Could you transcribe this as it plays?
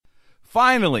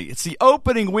Finally, it's the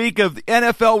opening week of the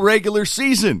NFL regular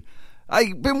season.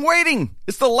 I've been waiting.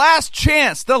 It's the last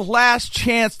chance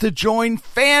to join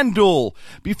FanDuel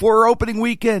before opening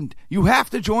weekend. You have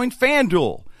to join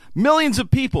FanDuel. Millions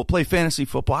of people play fantasy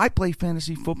football. I play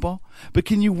fantasy football. But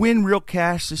can you win real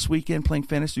cash this weekend playing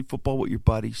fantasy football with your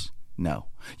buddies? No.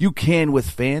 You can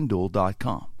with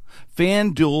FanDuel.com.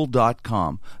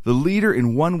 FanDuel.com, the leader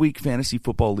in one-week fantasy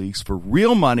football leagues for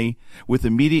real money with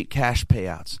immediate cash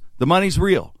payouts. The money's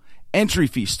real. Entry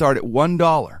fees start at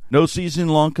 $1. No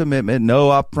season-long commitment, no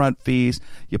upfront fees.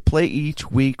 You play each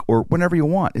week or whenever you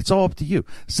want. It's all up to you.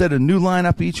 Set a new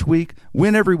lineup each week.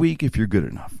 Win every week if you're good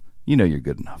enough. You know you're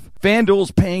good enough.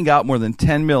 FanDuel's paying out more than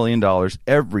 $10 million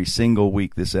every single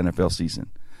week this NFL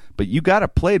season. But you got to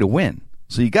play to win.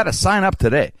 So you got to sign up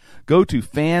today. Go to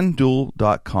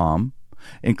FanDuel.com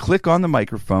and click on the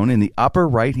microphone in the upper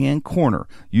right-hand corner.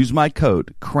 Use my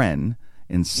code, KREN,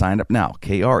 and sign up now,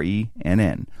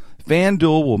 KRENN.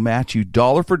 FanDuel will match you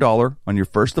dollar for dollar on your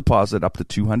first deposit up to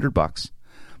 $200.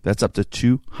 That's up to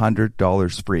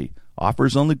 $200 free.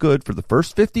 Offer's only good for the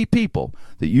first 50 people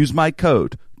that use my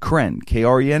code, KREN,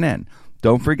 KRENN.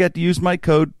 Don't forget to use my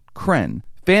code, KREN.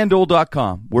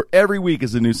 FanDuel.com, where every week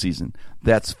is a new season.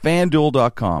 That's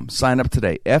FanDuel.com. Sign up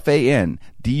today, FanDuel.com.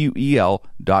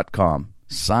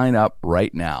 Sign up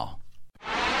right now.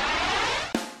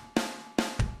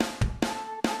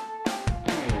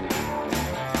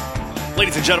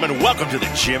 Ladies and gentlemen, welcome to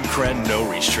the Jim Krenn No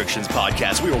Restrictions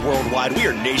podcast. We are worldwide. We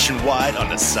are nationwide on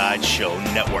the Sideshow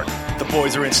Network. The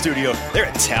boys are in studio. They're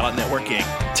at Talent Network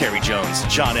Inc. Terry Jones,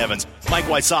 John Evans, Mike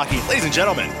Wysocki. Ladies and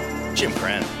gentlemen, Jim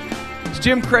Krenn. It's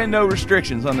Jim Krenn No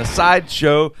Restrictions on the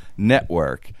Sideshow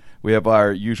Network. We have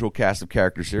our usual cast of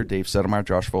characters here. Dave Settlemyer,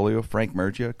 Josh Folio, Frank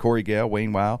Mergia, Corey Gale,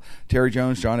 Wayne Weil, Terry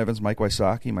Jones, John Evans, Mike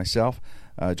Wysocki, myself,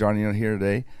 Johnny here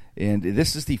today. And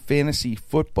this is the fantasy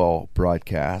football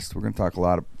broadcast. We're going to talk a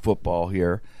lot of football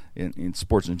here in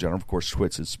sports in general. Of course,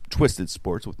 Twisted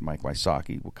Sports with Mike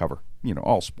Wysocki. We'll cover,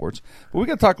 all sports. But we're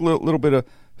going to talk a little bit of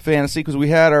fantasy because we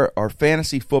had our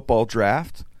fantasy football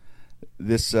draft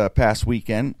this past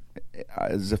weekend.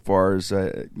 As far as,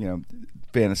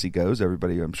 fantasy goes,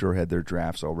 everybody, I'm sure, had their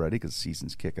drafts already because the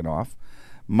season's kicking off.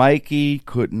 Mikey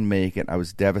couldn't make it. I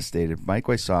was devastated. Mike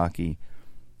Wysocki,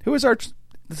 who is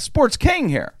the sports king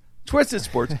here. Twisted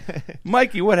Sports.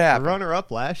 Mikey, what happened? Runner-up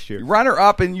last year.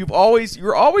 Runner-up, and you were always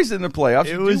in the playoffs.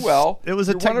 You do well. It was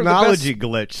a technology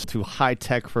glitch to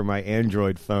high-tech for my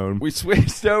Android phone. We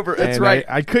switched over. That's right.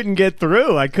 I couldn't get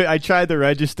through. I tried to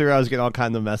register. I was getting all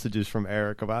kinds of messages from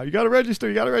Eric about, you got to register.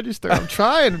 I'm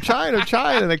trying,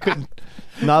 and I couldn't.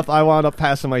 I wound up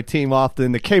passing my team off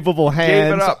in the capable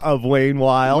hands of Wayne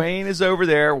Weil. Wayne is over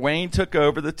there. Wayne took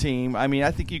over the team. I mean, I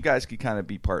think you guys could kind of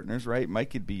be partners, right? Mike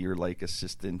could be your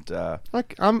assistant.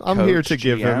 I'm here to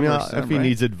give him if he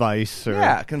needs advice or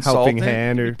helping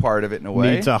hand or part of it in a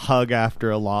way. Needs a hug after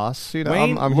a loss.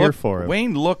 I'm here for him.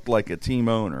 Wayne looked like a team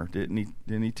owner, didn't he?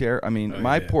 Didn't he, Terry? I mean,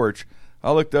 porch.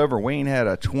 I looked over. Wayne had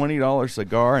a $20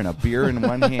 cigar and a beer in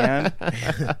one hand.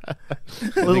 A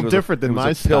little different than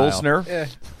my style. Pilsner. Yeah.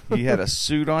 He had a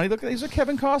suit on. He's a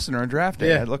Kevin Costner on draft day.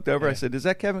 Yeah. I looked over. I said, "Is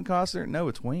that Kevin Costner?" No,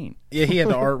 it's Wayne. Yeah, he had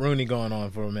the Art Rooney going on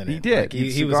for a minute. He did. Like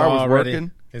he was all working.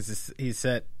 He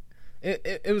said,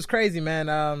 "It was crazy,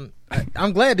 man."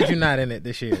 I'm glad that you're not in it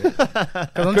this year because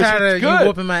I'm tired of you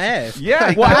whooping my ass.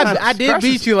 Yeah, well, I did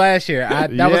beat you last year. That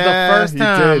was the first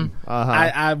time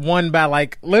I won by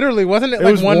literally, wasn't it?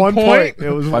 It was 1 point. It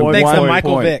was 1 point. Thanks to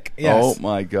Michael Vick. Yes. Oh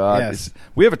my God! Yes.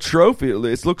 We have a trophy.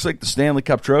 It looks like the Stanley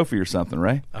Cup trophy or something,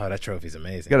 right? Oh, that trophy's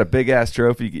amazing. Got a big ass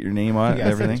trophy. You get your name on it and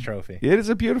everything. Trophy. It is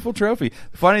a beautiful trophy.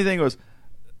 The funny thing was,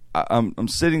 I'm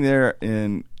sitting there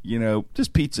in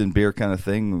just pizza and beer kind of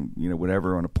thing,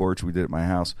 whatever on a porch we did at my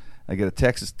house. I get a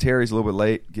text. Terry's a little bit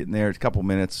late, getting there, a couple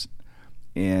minutes,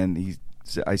 and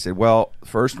I said, well,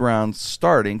 first round's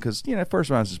starting, because, first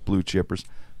round's just blue chippers.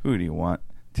 Who do you want?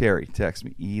 Terry texts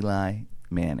me, Eli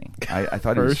Manning. I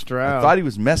thought I thought he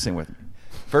was messing with me.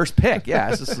 First pick,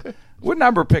 yeah. What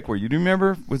number pick were you? Do you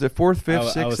remember? Was it fourth, fifth,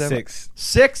 sixth, I was seventh? sixth.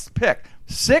 Sixth pick.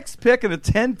 Sixth pick in a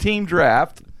 10-team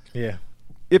draft. Yeah.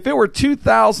 If it were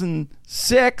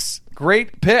 2006,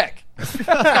 great pick.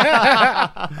 But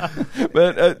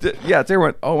Terry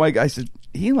went, oh my God. I said,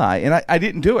 Eli, and I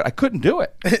didn't do it. I couldn't do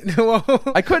it.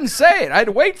 I couldn't say it. I had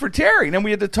to wait for Terry, and then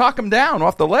we had to talk him down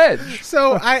off the ledge.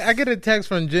 So I get a text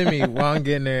from Jimmy while I'm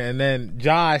getting there, and then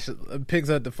Josh picks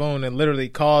up the phone and literally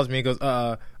calls me and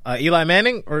goes, Eli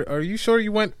Manning? Or are you sure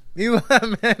you went Eli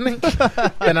Manning?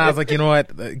 And I was like, you know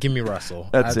what? Give me Russell.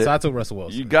 That's it. So I took Russell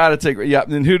Wilson. You got to take. Yeah.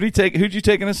 And who'd you take in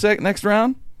the next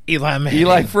round? Eli Manning.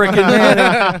 Eli freaking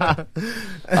Manning.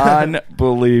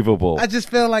 Unbelievable. I just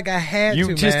feel like I had You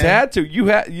to, just man. had to. You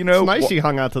had, you know. It's nice he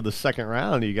hung out to the second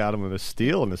round. You got him with a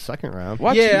steal in the second round.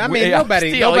 What? Yeah, I mean,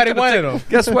 nobody wanted him.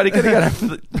 Guess what? He could have got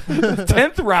him for the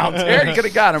 10th round. There, he could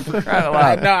have got him for crying out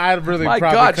loud. No, I really My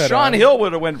probably God, could Sean Hill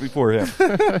would have went before him.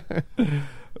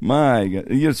 My God.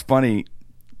 It's funny.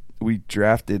 We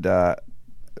drafted,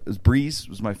 Breeze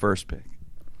was my first pick.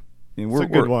 And It's a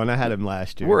good one. I had him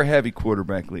last year. We're a heavy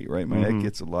quarterback league, right? Man, that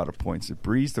gets a lot of points. So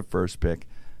Breeze the first pick.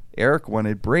 Eric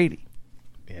wanted Brady.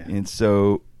 Yeah. And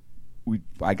so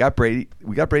I got Brady.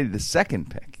 We got Brady the second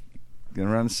pick. Going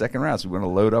around the second round, so we want to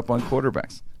load up on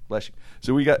quarterbacks. Bless you.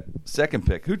 So we got second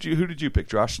pick. Who did you pick?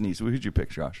 Josh Sneese. Who did you pick,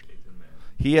 Josh?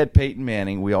 He had Peyton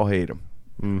Manning. We all hate him.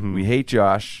 Mm-hmm. We hate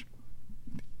Josh.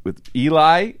 With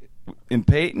Eli and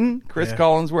Peyton, Chris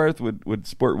Collinsworth would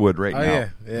sport wood right now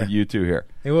for you two here.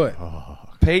 He would.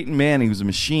 Peyton Manning, who's a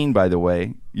machine, by the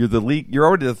way. You're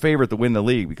already the favorite to win the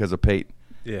league because of Peyton.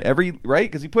 Yeah. Right?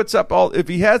 Because he puts up all. If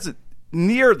he has it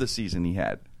near the season he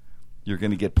had, you're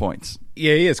going to get points.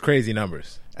 Yeah, he has crazy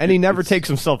numbers. And he never takes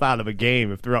himself out of a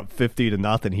game. If they're up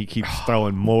 50-0, he keeps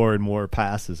throwing more and more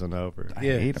passes and over. I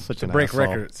hate him. Such To an break asshole.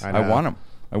 records. I want him.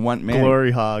 I want Manning.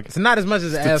 Glory hog. It's not as much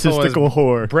as an asshole as Statistical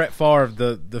whore. Brett Favre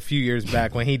the few years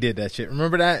back when he did that shit.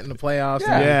 Remember that in the playoffs?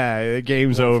 Yeah, the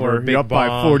game's Going for a over. big You're up by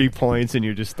bomb. 40 points, and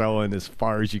you're just throwing as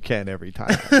far as you can every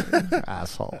time.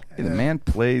 Asshole. Hey, the man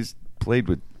played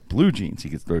with blue jeans. He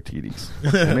could throw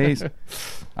TDs. Amazing.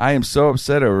 I am so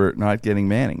upset over not getting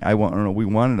Manning. I don't know. We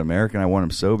wanted him, Eric, and I want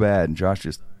him so bad, and Josh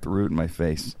just threw it in my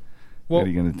face. Well- What are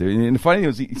you going to do? And the funny thing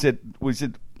was, he said,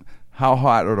 how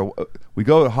hot? We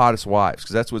go to hottest wives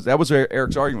because that was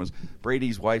Eric's argument was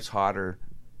Brady's wife's hotter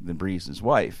than Breeze's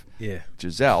wife. Yeah.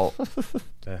 Giselle.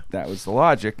 Yeah. That was the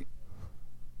logic.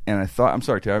 And I thought, I'm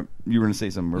sorry, Terry, you were going to say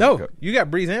something. No, you got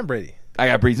Breeze and Brady. I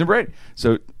got Breeze and Brady.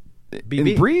 So,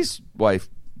 BB. and Breeze's wife,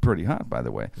 pretty hot, by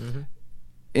the way. Mm-hmm.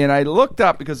 And I looked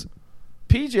up because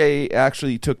PJ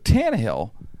actually took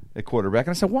Tannehill at quarterback,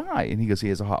 and I said, why? And he goes, he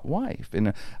has a hot wife.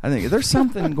 And I think there's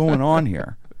something going on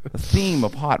here. A theme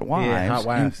of hot wives. Yeah, hot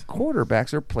wives. And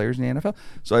quarterbacks are players in the NFL.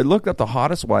 So I looked up the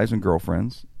hottest wives and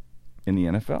girlfriends in the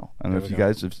NFL. I don't know if you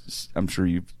guys have, I'm sure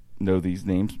you know these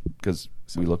names because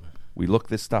we look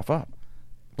this stuff up.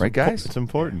 Right, guys? It's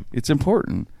important. It's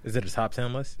important. Is it a top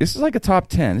 10 list? This is like a top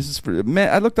 10. This is for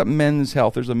men. I looked up men's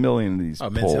health. There's a million of these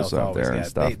Men's polls health out always, there yeah, and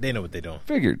stuff. They know what they're doing.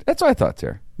 Figured. That's what I thought,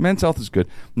 Terry. Men's health is good.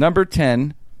 Number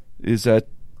 10 is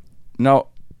no,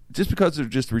 just because they're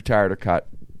just retired or cut,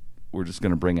 we're just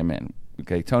going to bring him in.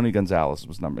 Okay, Tony Gonzalez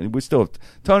was number. We still have,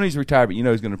 Tony's retired, but you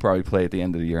know he's going to probably play at the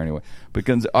end of the year anyway. But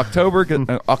October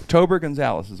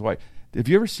Gonzalez, his wife. Have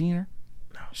you ever seen her?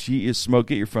 No. She is smoke.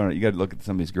 Get your phone out. You got to look at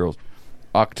some of these girls.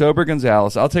 October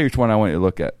Gonzalez. I'll tell you which one I want you to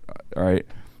look at. All right.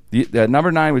 The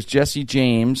number 9 was Jesse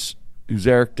James, who's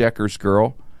Eric Decker's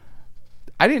girl.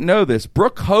 I didn't know this.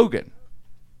 Brooke Hogan.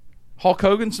 Hulk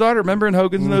Hogan's daughter. Remember in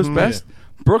Hogan's Knows Best?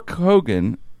 Yeah. Brooke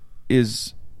Hogan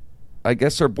is, I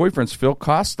guess her boyfriend's Phil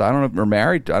Costa. I don't know if they're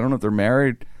married. I don't know if they're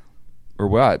married or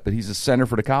what, but he's a center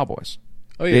for the Cowboys.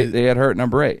 Oh, yeah. They had her at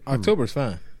number 8. October's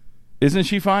fine. Isn't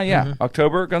she fine? Yeah. Mm-hmm.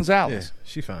 October Yeah, Gonzalez.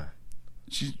 she fine.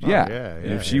 She's yeah,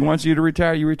 if she wants you to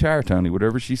retire, you retire, Tony.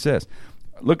 Whatever she says.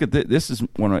 Look at this. This is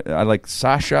one I like.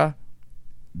 Sasha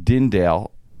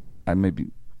Dindale.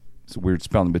 It's a weird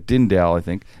spelling, but Dindale, I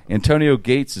think. Antonio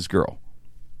Gates' girl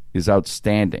is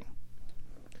outstanding.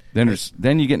 Then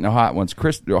you get in the hot ones.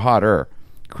 Hotter.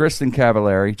 Kristen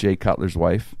Cavallari, Jay Cutler's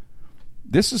wife.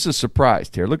 This is a surprise,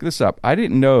 Terry. Look this up. I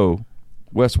didn't know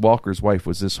Wes Welker's wife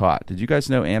was this hot. Did you guys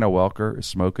know Anna Welker is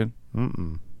smoking?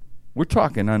 Mm-mm. We're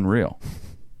talking unreal.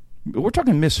 We're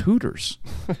talking Miss Hooters.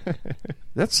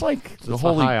 That's like the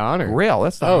holy high honor. grail.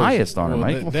 That's the highest honor,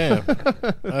 Mike. Damn.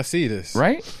 I see this.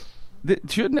 Right?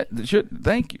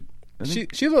 Thank you.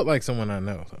 She looked like someone I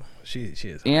know. So she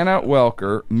is. Anna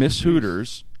Welker, Miss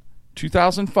Hooters,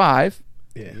 2005.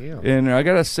 Yeah. And I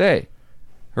got to say,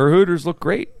 her Hooters look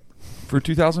great for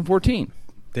 2014.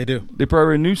 They do. They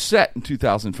probably have a new set in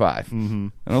 2005. Mm-hmm.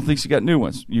 I don't think she got new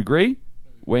ones. You agree?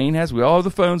 Wayne has. We all have the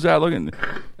phones out looking,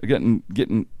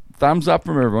 getting thumbs up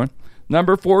from everyone.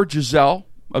 Number 4, Giselle.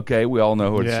 Okay, we all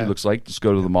know what she looks like. Just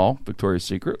go to the mall. Victoria's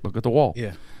Secret. Look at the wall.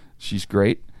 Yeah. She's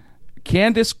great.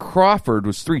 Candace Crawford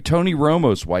was 3. Tony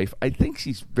Romo's wife. I think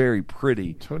she's very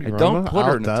pretty. Tony I Romo? don't put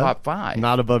her in the Outdone? top 5.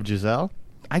 Not above Giselle?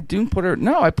 I do put her.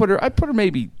 No, I put her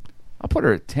maybe. I'll put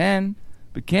her at 10.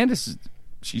 But Candace,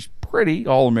 she's pretty,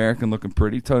 all American looking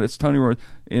pretty. It's Tony Romo.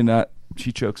 And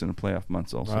she chokes in the playoff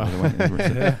months also.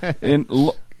 And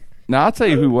now I'll tell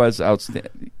you who was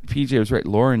outstanding. PJ was right.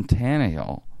 Lauren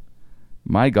Tannehill.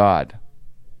 My God.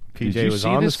 PJ Did you was see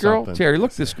on this to girl? something. Terry,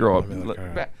 look this girl up. Look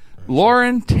her up.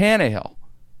 Lauren Tannehill.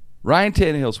 Ryan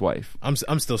Tannehill's wife. I'm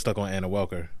still stuck on Anna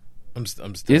Welker. I'm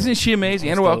still. Isn't she amazing?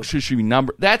 I'm Anna still- Welker should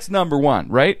be that's number one,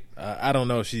 right? I don't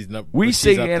know if she's number. We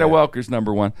say Anna Welker's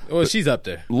number one. Well, she's up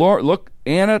there. Look,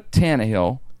 Anna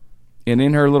Tannehill, and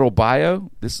in her little bio,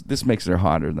 this makes her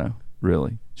hotter though.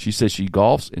 Really, she says she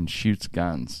golfs and shoots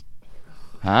guns.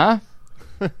 Huh?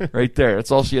 Right there. That's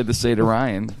all she had to say to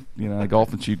Ryan. You know, I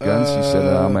golf and shoot guns. She said,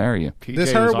 "I'll marry you." PJ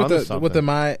This her was onto with the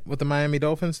something. with the Miami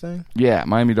Dolphins thing. Yeah,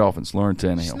 Miami Dolphins. Lauren She's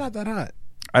Tannehill. not that hot.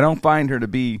 I don't find her to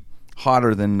be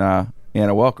hotter than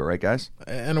Anna Welker, right, guys?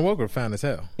 Anna Welker fine as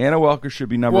hell. Anna Welker should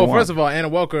be number Well, one. first of all, Anna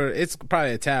Welker, it's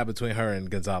probably a tie between her and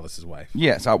Gonzalez's wife.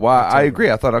 Yes, I agree.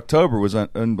 I thought October was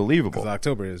unbelievable. Because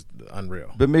October is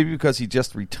unreal. But maybe because he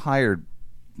just retired,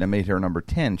 that made her number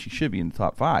 10. She should be in the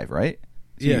top 5, right?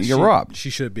 So Yeah, you're robbed. She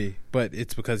should be, but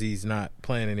it's because he's not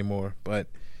playing anymore. But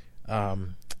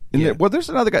And yeah. well, there's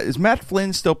another guy. Is Matt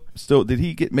Flynn still? Did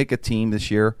he make a team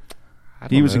this year? I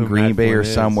don't He was know in who Green Matt Bay Flynn or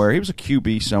is. somewhere. He was a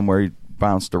QB somewhere. He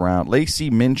bounced around. Lacey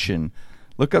Minchin.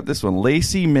 Look up this one.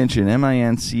 Lacey Minchin.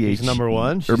 M-I-N-C-H. She's number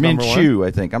one? Or She's number Minshew,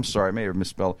 I think. I'm sorry. I may have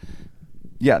misspelled.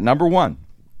 Yeah, number one.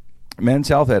 Men's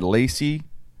Health had Lacey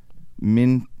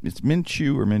It's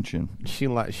Minshew or Minchin?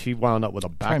 She wound up with a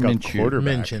backup Minshew. quarterback.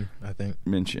 Mention, I think.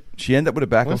 Minchin. She ended up with a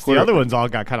backup Most of the quarterback. other ones all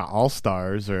got kind of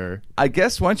all-stars or... I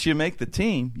guess once you make the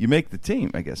team, you make the team,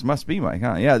 I guess. Must be, Mike,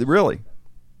 huh? Yeah, really.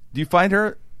 Do you find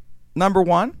her number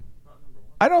one?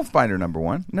 I don't find her number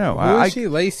one. No. Who is she?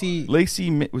 Lacey.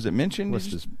 Lacey, was it Minchin?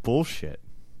 List is bullshit.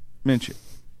 Minchin.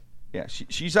 Yeah,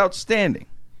 she's outstanding,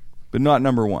 but not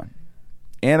number one.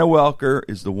 Anna Welker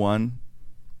is the one.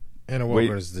 Anna Way-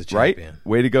 Welker is the champion. Right?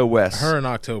 Way to go, Wes. Her in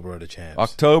October are the champs.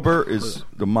 October is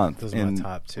the month. Those are my and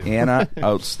top two. Anna,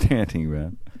 outstanding,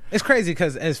 man. It's crazy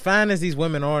because as fine as these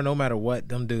women are, no matter what,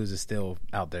 them dudes are still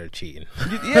out there cheating.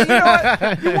 Yeah, you know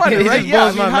what? You wonder, It right? just Yeah,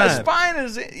 blows my how mind. fine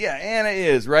is it? Yeah, Anna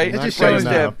is, right? It just She used shows to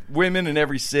now. have women in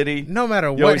every city. No matter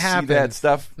You what always happens, see that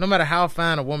stuff. no matter how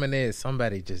fine a woman is,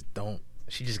 somebody just don't.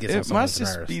 She just gets on It someone's must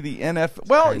just nerves. be the NFL.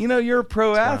 Well, crazy. you know, you're a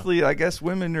pro athlete. I guess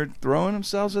women are throwing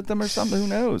themselves at them or something. Who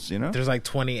knows, you know? There's like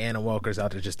 20 Anna Welkers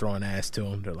out there just throwing ass to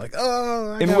them. They're like,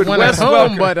 oh, I And got would one Wes at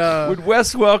home, Welker, but would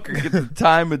Wes Welker get the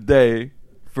time of day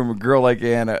from a girl like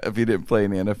Anna if he didn't play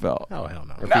in the NFL? oh hell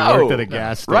no. If No. you worked at a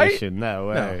gas Right? station, no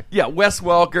way. Yeah, Wes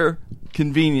Welker,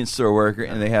 convenience store worker,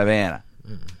 and they have Anna.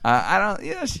 I don't.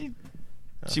 Yeah,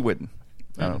 she wouldn't.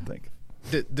 I don't think.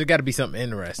 There got to be something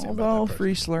interesting Although about that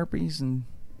free person. Slurpees and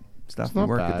stuff It's we not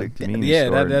work at bad. the convenience Yeah,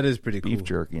 store. that is pretty Beef cool.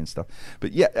 jerky and stuff.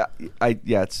 But yeah,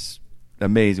 it's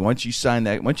amazing. Once you sign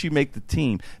that, once you make the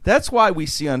team, that's why we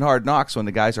see on Hard Knocks when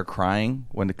the guys are crying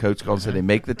when the coach calls and say they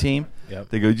make the team. Yep.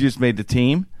 They go, "You just made the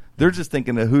team." They're just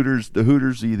thinking the Hooters, the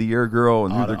year girl,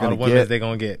 and who All they're the going to women get. they're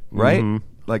gonna get. Right? Mhm.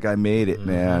 Like I made it,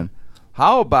 man.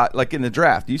 How about like in the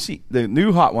draft? You see the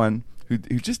new hot one who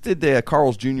just did the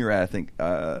Carl's Jr. ad, I think,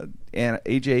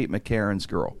 AJ McCarron's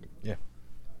girl. Yeah.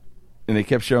 And they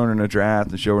kept showing her in the draft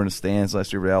and showing her in the stands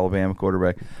last year with Alabama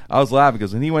quarterback. I was laughing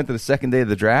because when he went to the second day of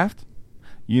the draft,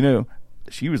 you know,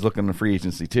 she was looking at free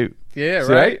agency too. Yeah,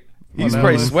 See, right. He's Well,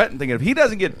 probably no, sweating thinking if he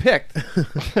doesn't get picked,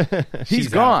 he's She's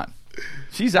gone.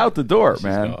 She's out the door,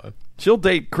 man. gone. She'll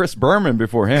date Chris Berman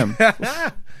before him.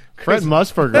 Fred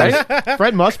Musburger.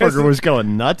 Fred Musburger was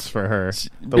going nuts for her.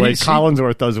 The way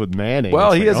Collinsworth does with Manning.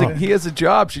 Well, It's he like, has he has a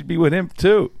job. She'd be with him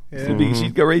too.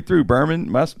 She'd go right through Berman,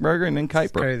 Musburger, and then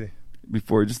Kuiper Crazy.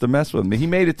 before just to mess with him. He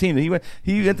made a team. He went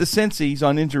to Cincy. He's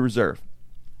on injured reserve.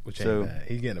 Which So- ain't bad.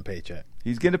 He's getting a paycheck.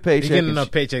 He's getting a paycheck. He's getting and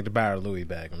enough paycheck to buy her Louis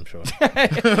bag, I'm sure.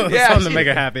 Yeah, Something to make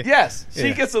her happy. Yes, she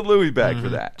Yeah. gets a Louis bag for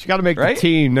that. She got to make Right? the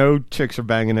team. No chicks are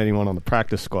banging anyone on the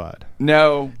practice squad.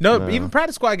 No, No, even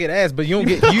practice squad get ass, but you don't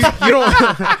get you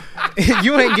don't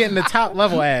you ain't getting the top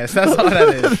level ass. That's all that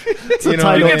is. You know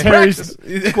what I Title mean?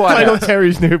 Terry's, squad title ass.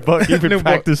 Terry's new book. Even New book.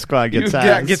 practice squad gets You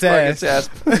ass. Gets Gets ass.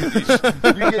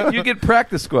 you get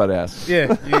practice squad ass.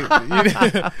 Yeah,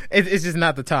 it's just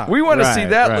not the top. We want to see Right,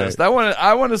 that right. list. I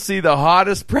want to see the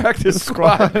hottest practice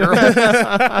squad girl.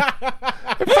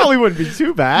 It probably wouldn't be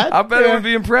too bad. I bet it would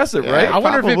be impressive, right? I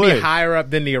wonder if it'd Probably. be higher up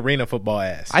than the arena football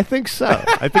ass. I think so.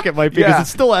 I think it might be because Yeah. it's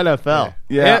still NFL.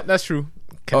 Yeah. that's true.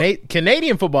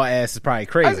 Canadian football ass is probably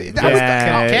crazy. That was-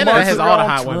 Yeah, Canada has all the Montreal,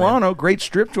 hot women. Toronto, great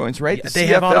strip joints, right? Yeah, The they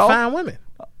have all the CFL, fine women.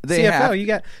 They CFL, have. you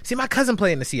got. See, my cousin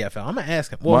played in the CFL. I'm gonna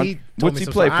ask him. Well, Mon- he told what's me he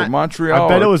some play stuff. for? Montreal. I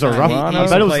bet it or was a rough. Toronto? I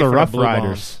bet it was Played the for the Rough Blue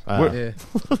Riders. What- Yeah.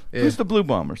 Who's the Blue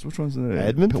Bombers? Which one's the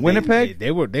Edmonton? Winnipeg?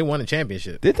 They won a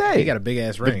championship. Did they? He got a big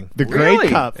ass ring. The Really? Grey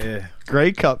Cup. Yeah.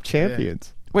 Grey Cup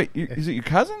champions. Wait, is it your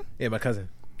cousin? Yeah, my cousin.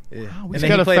 Yeah. Wow, He's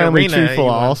got a family tree full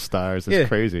of won. all-stars. It's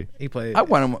crazy. He played. I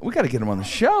want him. We got to get him on the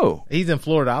show. He's in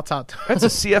Florida. I'll talk to him. That's a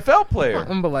CFL player.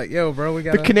 I'm like, yo, bro, we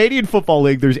got The Canadian Football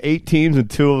League, there's 8 teams and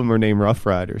 2 of them are named Rough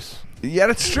Riders. Yeah,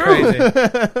 that's true. crazy.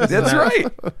 That's right.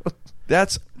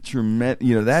 That's tremendous.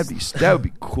 You know, that would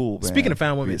be cool. Man. Speaking of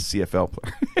found women, be a CFL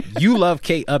player. You love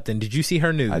Kate Upton. Did you see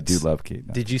her nudes? I do love Kate.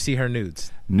 Did you see her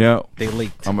nudes? No, They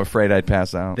leaked. I'm afraid I'd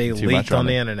pass out. They too leaked much on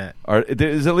the it. internet.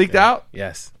 Is it leaked out?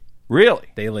 Yes, Really?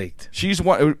 they leaked. She's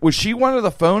one. Was she one of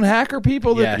the phone hacker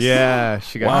people? That, Yes. Yeah,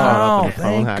 she got caught Wow! up in a phone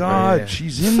Thank hacker. God Yeah.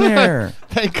 she's in there.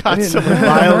 Thank God didn't someone write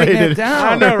that violated down.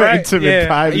 I know, right? intimate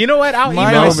private. You know what? I'll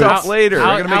Remind email myself I'll- later. We're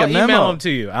I'll, gonna make a I'll email memo. them to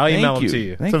you. I'll email them to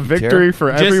you. Thank It's a you, victory Tara.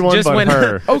 for Just- everyone just but when-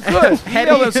 her. Oh, good. Hetty-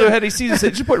 Email them so Hetty sees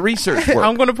it. Just put research work.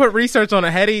 I'm going to put research on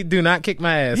it. Hetty, do not kick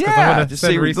my ass. 'Cause I'm Yeah, going to just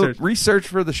send say research.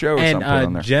 for the show or And something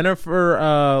on there.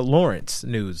 Jennifer Lawrence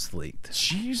news leaked.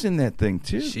 She's in that thing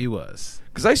too. She was.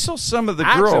 Because I saw some of the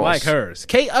I girls. actually like hers.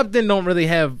 Kate Upton don't really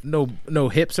have no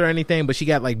hips or anything, but she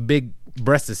got like big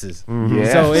breastises.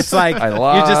 Yes. So it's like I you're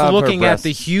love just her looking at the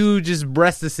breasts. hugest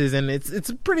breastises, and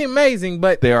it's pretty amazing.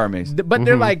 But They are amazing. But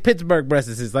they're like Pittsburgh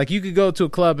breastises. Like you could go to a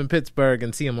club in Pittsburgh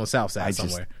and see them on South Side just-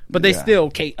 somewhere, but they yeah. still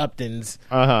Kate Upton's.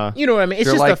 Uh-huh. You know what I mean? It's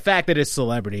They're just like- the fact that it's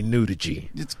celebrity nudity.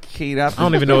 It's Kate Upton. I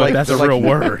don't even know if that's a real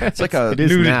word. It's like a It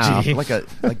is now. like beautiful.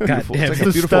 damn, It's like It's a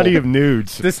the beautiful study of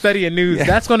nudes. The study of nudes.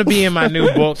 That's going to be in my new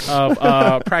book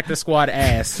of Practice Squad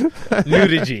ass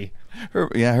nudity.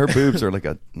 her boobs are like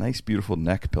a nice, beautiful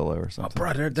neck pillow or something.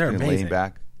 bro, they're Just laying amazing.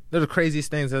 back, They're the craziest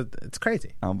things. It's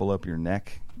crazy. envelope your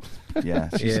neck. Yeah,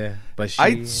 she's- Yeah, but she.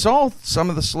 I saw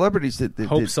some of the celebrities that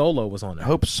Hope did Solo was on there.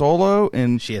 Hope Solo,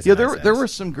 and She has a nice there ass. were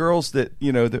some girls that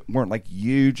that weren't like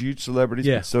huge celebrities.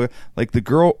 Yeah. But so like the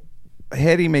girl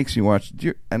Hetty makes me watch,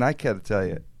 and I gotta tell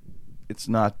you, it's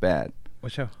not bad.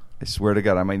 What show? I swear to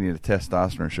God, I might need a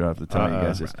testosterone show. I have to tell you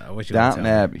guys this. I wish you would Downton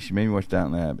tell me. Abbey. She made me watch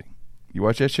Downton Abbey. You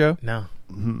watch that show? No.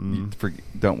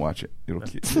 Don't watch it. It'll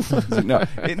no.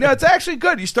 It's actually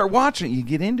good. You start watching it, you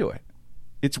get into it.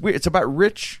 It's weird. It's about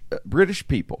rich British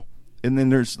people, and then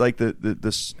there's like the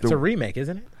It's a remake,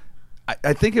 isn't it?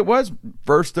 I think it was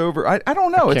first over. I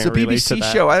don't know. It's a can't relate to BBC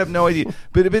that. show. I have no idea.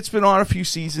 But if it's been on a few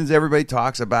seasons, everybody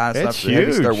talks about it. It's stuff.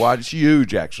 They start huge. watching. It's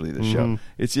huge, actually. The show.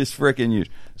 It's just freaking huge.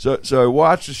 So I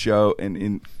watched the show,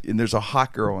 and there's a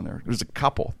hot girl in there. There's a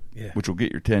couple, Yeah. which will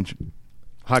get your attention.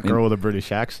 Hot girl with a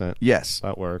British accent. Yes,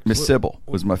 That works. Miss Sybil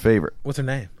was my favorite. What's her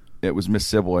name? It was Miss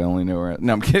Sybil. I only know her.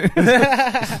 No, I'm kidding.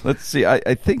 Let's see. I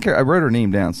think I wrote her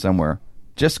name down somewhere.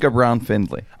 Jessica Brown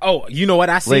Findlay. Oh, you know what?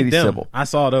 I seen Lady them. Sybil. I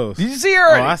saw those. Did you see her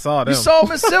already? Oh, I saw them. You saw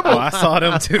Miss Sybil. Oh, I saw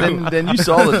them too. then you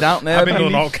saw the Downton I've Abbey. been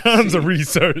doing all kinds of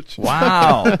research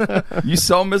Wow. You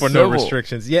saw Miss for Sybil. no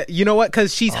restrictions. Yeah, you know what?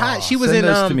 Because she's hot. She was Send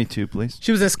in those to me too, please.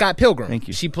 She was in Scott Pilgrim. Thank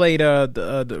you. She played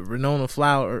the Ramona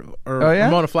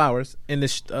yeah? Flowers in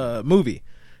this movie,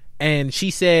 and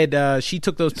she said she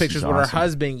took those pictures with her awesome.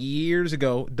 husband years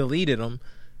ago, deleted them,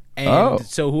 and Oh.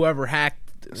 so whoever hacked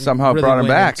Somehow really brought him went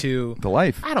back into to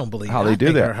life. I don't believe how it. they I do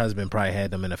think that. Her husband probably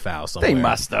had them in a file somewhere. They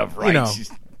must have, right? You know, She's-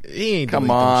 he ain't Come delete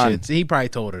them on. shits. He probably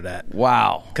told her that.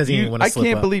 Wow. 'Cause he didn't wanna I slip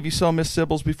can't up. believe you saw Miss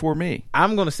Sybil's before me.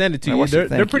 I'm gonna send it to I you. watched it.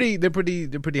 They're Thank pretty. you.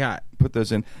 They're pretty hot. Put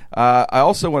those in. I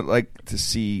also would like to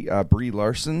see Brie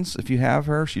Larson's, if you have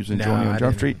her. She was in No, Johnny on I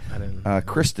Jump didn't. Street. I didn't.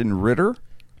 Kristen Ritter,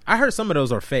 I heard some of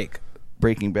those are fake.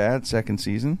 Breaking Bad, second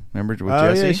season. Remember with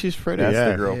Oh, Jesse? yeah, she's pretty, That's yeah.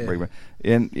 the girl. Yeah. Breaking Bad.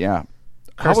 And yeah.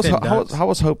 How was, Kristen Dunst. how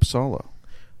was Hope Solo?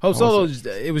 Hope Solo.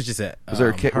 It was just that. Was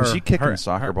was she kicking a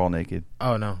soccer her- ball naked?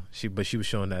 Oh no, she was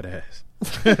showing that ass.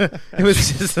 It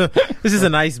was just a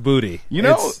nice booty. You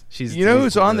know, she's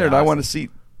who's on there that I awesome. want to see.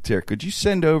 Tara, could you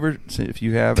send over if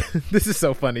you have This is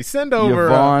so funny. Send over.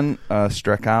 Yvonne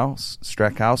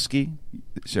Strakowski?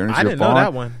 I didn't know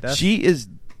that one. That's- She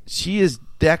is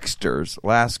Dexter's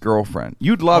last girlfriend.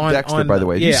 You'd love Dexter, by the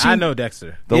way. Have you Yeah, I seen- know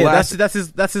Dexter. the Yeah, last- that's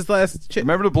his last chick.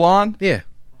 Remember the blonde? Yeah,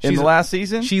 In the last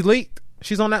season? she leaked.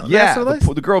 She's on that. yeah, master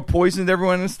list? the girl poisoned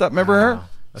everyone and stuff. Remember her? Wow,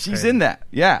 that's She's crazy. in that.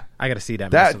 Yeah. I got to see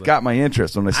that. master That list. got my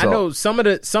interest when I saw I know it. some of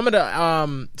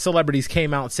the celebrities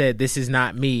came out and said this is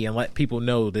not me and let people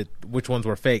know that which ones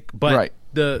were fake. But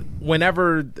Right.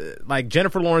 whenever like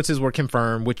Jennifer Lawrence's were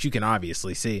confirmed, which you can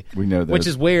obviously see, We know those. which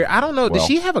is weird. I don't know. Well. Did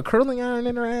she have a curling iron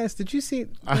in her ass? Did you see?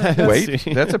 Wait,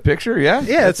 that's a picture? Yeah?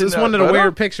 Yeah, That's it's in one of the photo?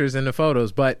 weird pictures in the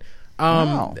photos. But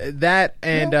Wow. that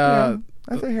and Yeah.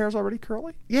 I think hair's already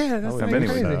curly. yeah, that's Oh, like anyway,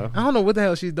 crazy. no. I don't know what the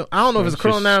hell she's doing. I don't know if it's a It's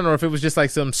curling just- iron or if it was just like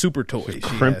some super toy. she had.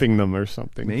 Crimping them or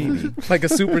something. Maybe. Like a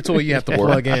super toy you have to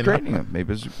plug in. Straightening them.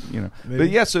 Maybe it's, But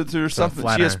yeah, so there's Some something.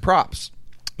 flat She has iron. props.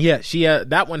 Yeah, she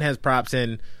that one has props,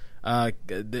 and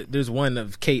There's one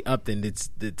of Kate Upton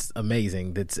that's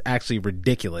amazing. That's actually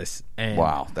ridiculous. And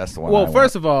Wow, that's the one. well,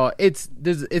 first of all, it's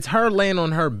her laying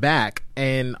on her back,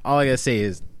 and all I gotta say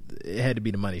is it had to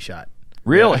be the money shot.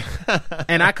 really?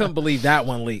 And I couldn't believe that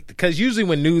one leaked, because usually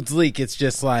when nudes leak, it's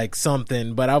just like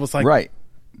something. But I was like, Right.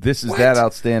 This is that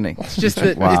outstanding. It's just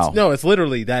that Wow. it's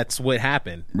literally that's what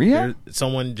happened. Yeah?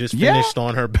 Someone just Yeah? finished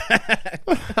on her back.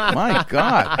 My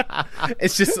God.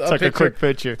 It's just a Took picture. a quick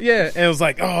picture. Yeah, and it was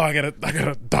like, oh, I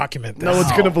gotta document this. No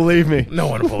one's gonna believe me. No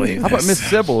one will believe How about this. Miss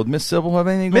Sybil? Did Miss Sybil have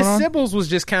anything going Miss on? Sybil's was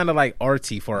just kind of like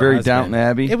artsy for her Very husband. Downton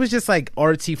Abbey? It was just like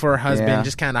artsy for her husband, Yeah.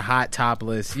 just kind of hot,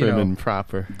 topless. You Prim know, and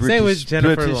proper. same with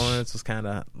Jennifer British- Lawrence was kind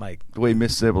of like The way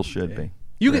Miss Sybil should be.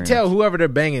 you Very could tell nice. whoever they're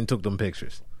banging took them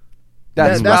pictures.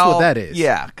 That's That's what that is.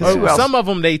 Yeah. 'Cause who else? Some of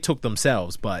them they took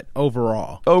themselves, but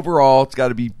overall, Overall, it's got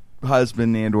to be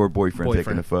husband and or boyfriend taking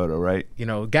Boyfriend. the photo, right? you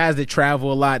know, guys that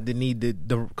travel a lot that need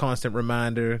the constant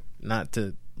reminder not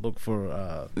to look for,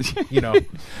 Yeah.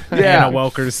 Anna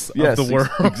Welkers Yes, of the world.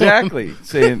 exactly.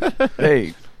 Saying,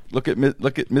 "Hey, look at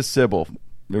Miss Sybil.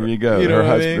 There you go. You know her what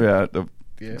I husband. mean?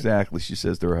 Yeah, exactly. She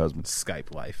says to her husband,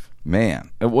 Skype life. "Man,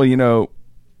 well, you know,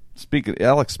 speaking,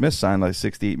 Alex Smith signed like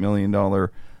 $68 million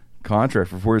contract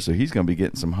for 4 years, so he's going to be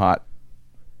getting some hot,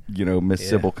 you know, Miss Yeah.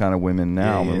 Sybil kind of women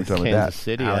now. Yeah, when yeah. we're talking Kansas about that,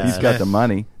 City, he's got the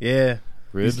money. Yeah.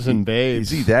 Ribs and babes.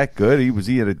 Is he that good?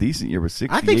 He had a decent year with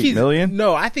I think $68 million.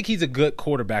 No, I think he's a good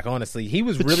quarterback. Honestly, he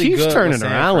was The really Chiefs good. turning with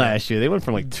San around Fran. last year. They went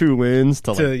from like 2 wins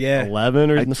to like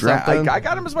 11 or something. I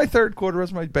got him as my third quarter,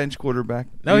 as my bench quarterback.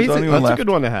 No, He's he's the a- only one That's a left. good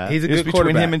one to have. He's a It was good between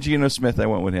quarterback. him and Geno Smith. I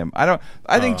went with him.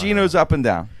 I think Geno's up and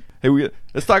down. Hey,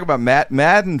 let's talk about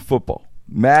Madden football.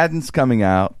 Madden's coming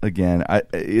out again.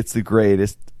 It's the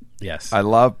greatest. Yes. I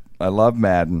love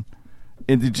Madden.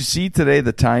 And did you see today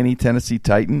the tiny Tennessee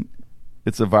Titan?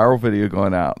 It's a viral video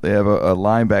going out. They have a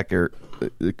linebacker,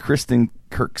 Kristen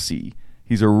Kirksey.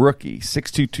 He's a rookie,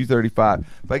 6'2", 235.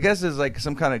 But I guess it's like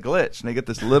some kind of glitch, and they get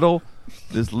this little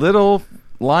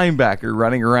linebacker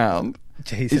running around.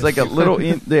 Jesus. He's like a little,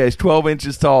 he's 12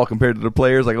 inches tall compared to the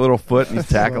players, like a little foot, and he's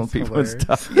tackling That's people and hilarious.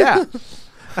 stuff. Yeah.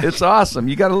 It's awesome.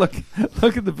 You got to look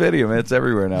at the video, man. It's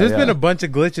everywhere now. There's yeah. been a bunch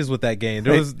of glitches with that game.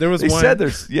 There was They one. said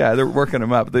they're working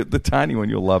them up. The tiny one,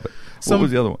 you'll love it. What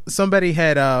was the other one? Somebody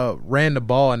had ran the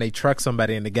ball and they trucked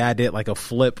somebody, and the guy did like a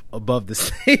flip above the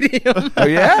stadium. Oh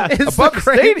yeah, It's above the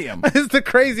stadium. It's the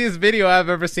craziest video I've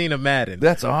ever seen of Madden.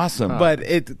 That's awesome. but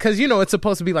because it's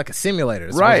supposed to be like a simulator,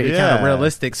 it's Right, supposed to be kind of yeah.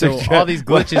 realistic. So all these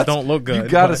glitches don't look good. You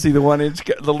got to but- see the 1 inch,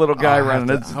 the little guy I'll have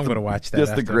running. to- I'm gonna watch that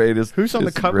Just the after. greatest. Who's on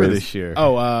the Just cover greatest. this year?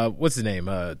 Oh, what's his name?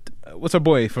 What's our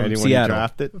boy from Anyone you Seattle?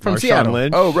 drafted? From Marshawn Seattle.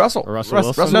 Lynch? Oh, Russell. Or Russell Russ-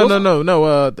 Wilson? Russell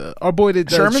No. Our boy did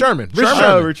Sherman? Richard Sherman?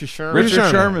 Oh, Richard Sherman. Richard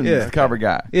Sherman. Sherman's Yeah. the cover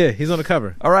guy. Yeah, he's on the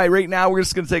cover. All right, right now we're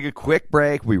just going to take a quick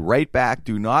break. We'll be right back.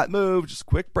 Do not move. Just a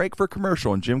quick break for a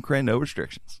commercial on Jim Crenn, no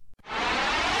restrictions.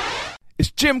 It's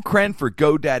Jim Crenn for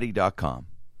GoDaddy.com.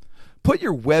 Put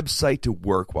your website to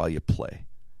work while you play.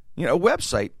 You know, a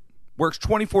website works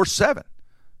 24/7.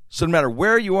 So no matter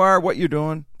where you are, what you're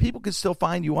doing, people can still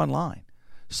find you online.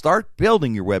 Start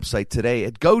building your website today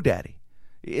at GoDaddy.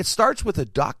 It starts with a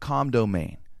 .com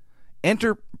domain.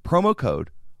 Enter promo code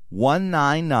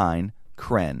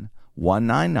 199CREN,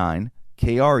 199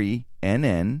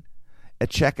 KRENN at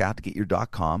checkout to get your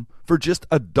 .com for just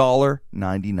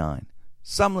 $1.99.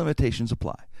 Some limitations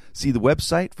apply. See the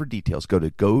website for details. Go to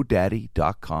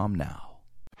GoDaddy.com now.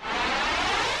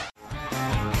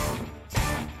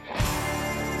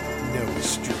 No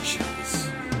restrictions.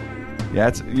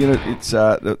 Yeah, it's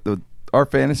our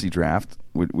fantasy draft,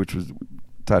 which was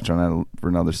touch on that for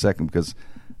another second, because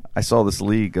I saw this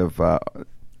league of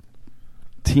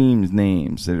teams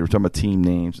names. They were talking about team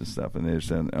names and stuff, and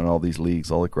they're on all these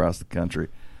leagues all across the country,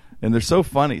 and they're so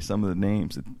funny. Some of the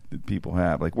names that people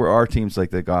have, like where our teams,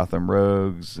 like the Gotham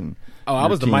Rogues, and Oh, I your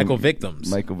was the team, Michael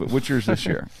Victims. What's yours this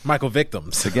year? Michael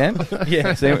Victims. Again?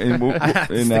 Yeah. Same, and, I have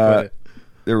to and, stick with it.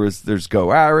 there's Go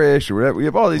Irish or whatever. We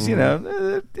have all these,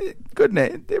 good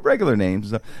names, regular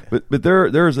names. But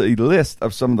there's a list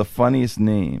of some of the funniest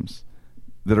names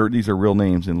these are real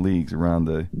names in leagues around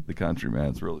the country, man.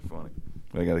 It's really funny.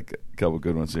 I got a couple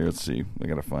good ones here. Let's see. I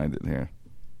got to find it here.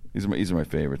 These are my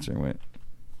favorites here. Wait.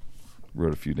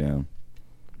 Wrote a few down.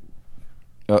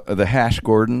 The Hash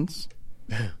Gordons.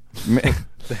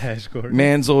 The Hash Gordon.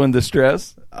 Manzel in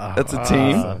Distress. That's a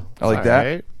team. I like that.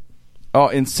 Right. Oh,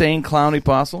 Insane Clowny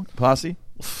Posse.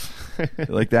 You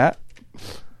like that?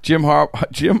 Jim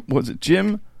Harbaugh's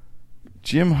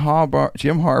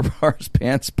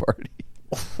Pants Party.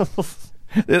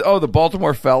 The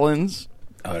Baltimore Felons.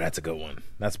 Oh, that's a good one.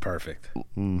 That's perfect.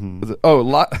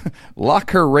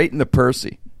 Lock her right in the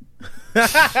Percy.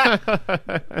 I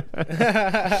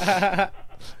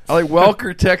like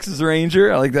Welker, Texas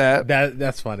Ranger. I like that.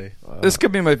 That's funny. This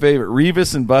could be my favorite.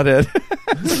 Revis and Butthead.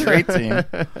 It's a great team.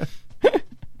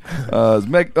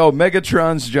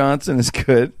 Megatron's Johnson is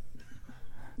good.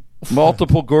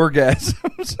 Multiple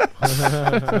gorgasms.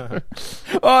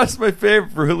 Oh, it's my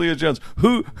favorite for Julio Jones.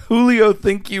 Julio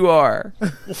think you are.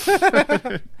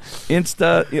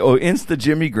 Insta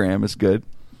Jimmy Graham is good.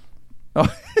 Oh,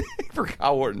 for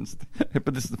Kyle Orton's,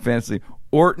 but this is the fantasy.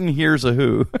 Orton here's a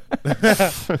who.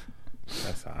 That's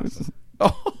awesome.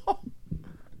 Oh,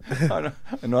 I know how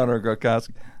to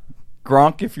Gronkowski.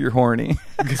 Gronk if you're horny.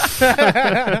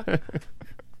 That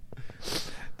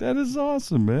is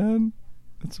awesome, man.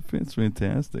 That's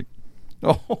fantastic.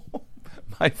 Oh,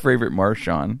 my favorite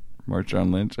Marshawn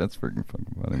Lynch. That's freaking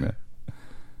fucking funny, man.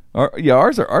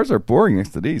 Ours are boring next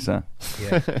to these, huh?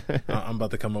 Yeah, I'm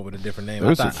about to come up with a different name.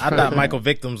 I thought Michael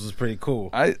Victims was pretty cool.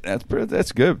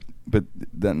 That's good, but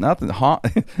nothing hot.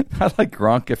 I like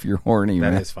Gronk if you're horny.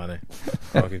 That man. is funny.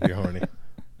 Gronk if you're horny.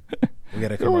 We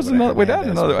gotta come There was up with another. Wait, I had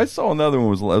another. another. I saw another one.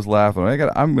 I was laughing.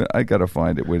 I gotta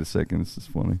find it. Wait a second. This is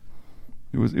funny.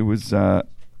 It was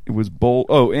Bold.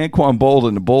 Oh, Anquan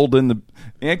Bolden. The Bold and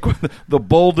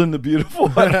the Beautiful.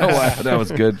 I don't know why that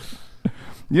was good.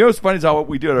 You know what's funny is how what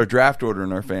we do at our draft order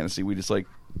in our fantasy. We just like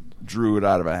drew it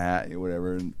out of a hat or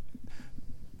whatever. And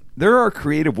there are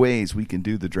creative ways we can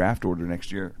do the draft order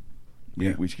next year.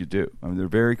 We should do. I mean, there are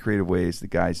very creative ways the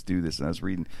guys do this. And I was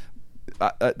reading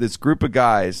this group of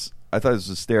guys. I thought it was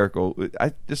hysterical.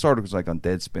 This article was like on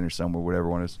Deadspin or somewhere, whatever,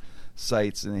 one of those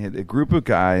sites, and they had a group of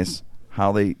guys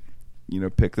how they,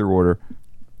 pick their order.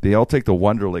 They all take the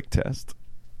Wonderlic test,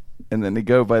 and then they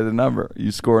go by the number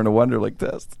you score in a Wonderlic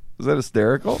test. Is that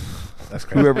hysterical? That's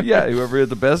crazy. Whoever had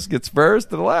the best gets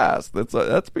first and last.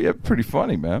 That's pretty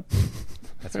funny, man.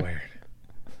 That's weird.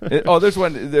 There's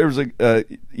one. There's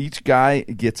each guy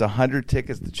gets 100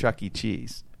 tickets to Chuck E.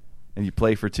 Cheese, and you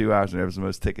play for 2 hours, and whoever's the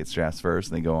most tickets drafts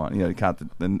first, and they go on. You count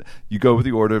then you go with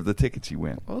the order of the tickets you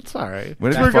win. Well, it's all right.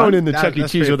 Wouldn't it We're be fun? going into Chuck E.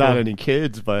 That's Cheese pretty without cool. any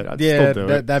kids, but I'd Yeah, still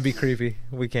do it. that'd be creepy.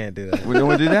 We can't do that. We don't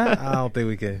want to do that. I don't think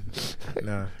we could.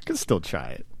 No. Could still try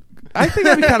it. I think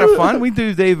that'd be kind of fun. We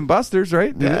do Dave and Buster's,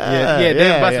 right? Yeah,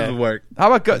 Dave Buster's would work.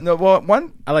 How about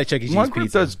one? I like Chuck E. Cheese One group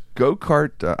pizza. does go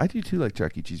kart. I do too like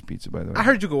Chuck E. Cheese pizza, by the way. I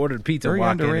heard you could order the pizza, Very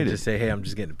walk in, underrated. and just say, "Hey, I'm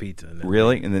just getting a pizza." And then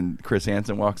Really? And then Chris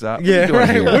Hansen walks out. Yeah, What are you doing right.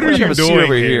 here? What are you Have a seat doing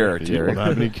over here? You Jerry? don't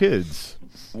have any kids.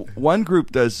 One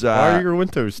group does. Why are your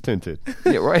windows tinted?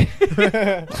 Yeah, right.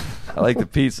 I like the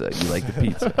pizza. You like the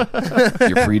pizza.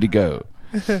 You're free to go.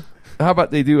 How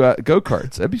about they do go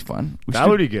karts? That'd be fun. That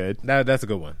would be good. that's a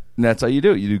good one. And that's how you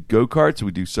do it. You do go karts.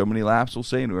 We do so many laps. We'll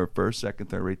say, and we're first, second,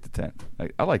 third, rate to 10.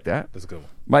 I like that. That's a good one.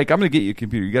 Mike, I'm going to get you a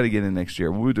computer. You got to get in next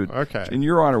year. We'll do it. Okay. In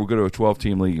your honor, we'll go to a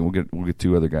 12-team league, and we'll get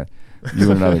 2 other guys.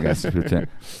 You and another guy. To 10.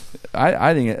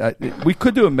 I think we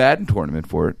could do a Madden tournament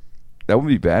for it. That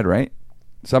wouldn't be bad, right?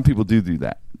 Some people do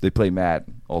that. They play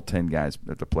Madden. All 10 guys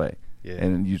have to play. Yeah.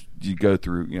 And you go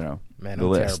through, Man, the I'm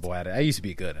list. terrible at it. I used to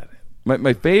be good at it.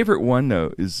 My favorite one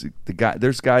though is the guy.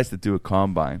 There's guys that do a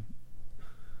combine.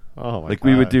 Oh my Like God.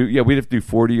 we would do. Yeah, we'd have to do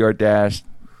 40-yard dash,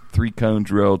 3-cone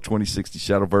drill, 20-60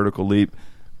 shuttle vertical leap.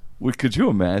 Could you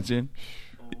imagine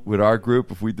with our group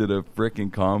if we did a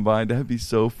freaking combine? That'd be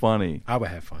so funny. I would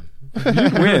have fun.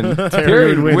 You'd win.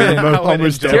 Terry would win I would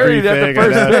almost enjoy Terry'd have the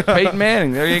everything. first pick. Peyton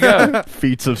Manning. There you go.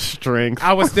 Feats of strength.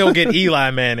 I would still get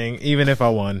Eli Manning even if I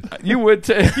won. You would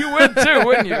too. You would too,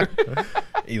 wouldn't you?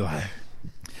 Eli.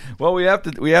 Well, we have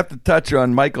to touch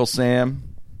on Michael Sam.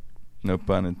 No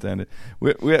pun intended.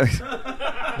 I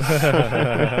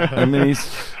mean,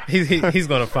 He's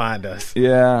gonna find us.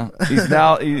 he's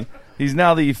now the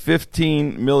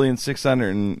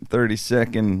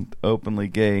 15,632,000 openly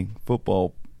gay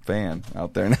football fan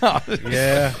out there now.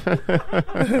 Yeah.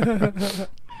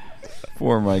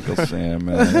 Poor Michael Sam,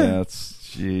 man.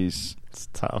 Jeez. It's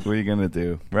tough. What are you gonna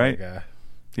do, right? Okay.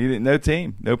 He didn't. No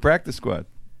team, no practice squad.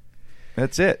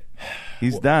 That's it.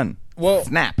 He's done. Well,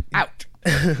 Snap out.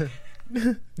 do you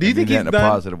think that he's in a done?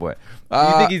 positive way? Do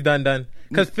you think he's done?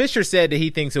 Because Fisher said that he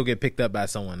thinks he'll get picked up by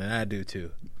someone, and I do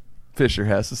too. Fisher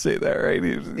has to say that, right? I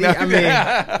mean,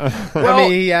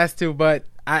 he has to, but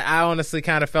I honestly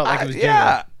kind of felt like it was genuine.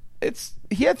 yeah.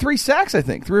 He had 3 sacks, I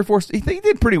think, 3 or 4. He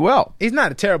did pretty well. He's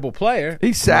not a terrible player.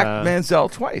 He sacked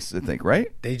Manziel twice, I think,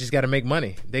 right? They just got to make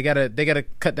money. They gotta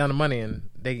cut down the money, and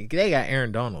they got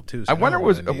Aaron Donald too. So I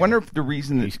wonder if the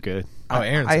reason He's good. Oh,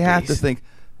 Aaron's I a have to beast. think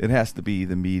it has to be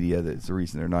the media that's the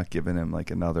reason they're not giving him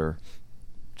like another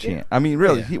chance. I mean,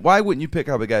 really, Yeah. why wouldn't you pick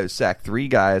up a guy who sacked 3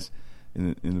 guys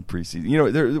in the preseason. You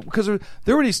know, because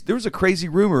there was a crazy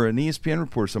rumor, an ESPN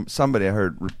report. Somebody I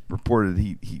heard reported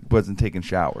he wasn't taking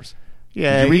showers.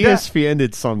 Yeah, Did you read that? ESPN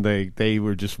did something. They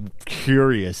were just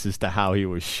curious as to how he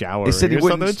was showering. They said he or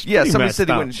wouldn't. something. Yeah, It's somebody pretty said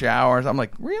he messed wouldn't shower. I'm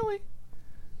like, really?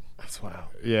 That's wild.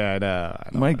 up. Yeah, I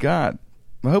know. My God,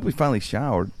 I hope he finally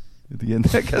showered at the end.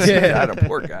 Because yeah, a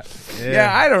poor guy.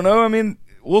 Yeah, I don't know. I mean,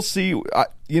 we'll see.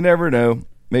 You never know.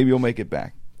 Maybe he'll make it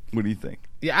back. What do you think?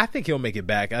 Yeah, I think he'll make it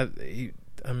back. I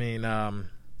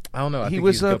don't know. I He think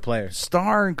was he's a good player.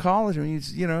 star in college. I mean,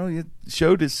 he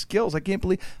showed his skills. I can't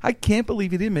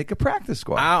believe he didn't make a practice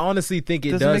squad. I honestly think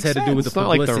it Doesn't does make have to do with the It's not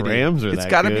like publicity. the Rams are It's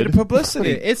that got to be good. the publicity.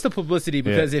 Yeah, it's the publicity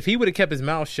because if he would have kept his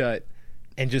mouth shut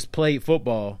and just played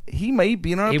football, He may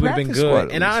be on a he would have practice been squad. good.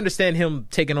 at And I least. understand him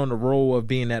taking on the role of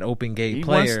being that open gate He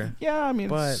wants- player. I mean,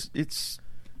 but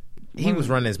he was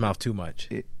running his mouth too much.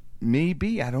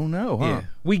 Maybe, I don't know. Huh? Yeah,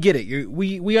 we get it.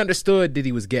 We understood that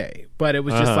he was gay, but it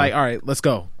was just like, all right, let's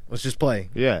go. Let's just play.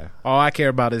 Yeah. All I care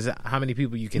about is how many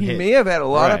people you can He hit. may have had a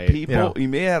lot Right, of people. yeah. He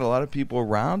may have had a lot of people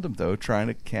around him though, trying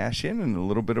to cash in a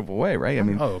little bit of a way, right? I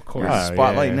mean, Oh, of course. there's a Oh,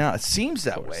 spotlight yeah. now. It seems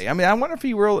that way. I mean, I wonder if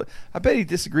he really. I bet he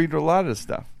disagreed with a lot of the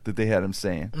stuff that they had him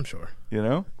saying. I'm sure. You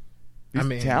know, he's I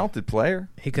mean, a talented player.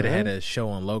 He could have had a show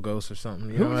on Logos or something.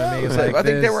 You Who know what I mean? knows? Like I think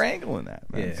they this. were angling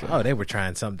that. Man, Yeah. so. Oh, they were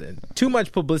trying something. Too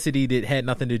much publicity that had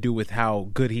nothing to do with how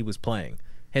good he was playing.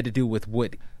 Had to do with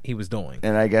what he was doing.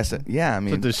 And I guess, I It's a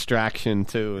mean, distraction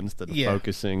too, instead of Yeah.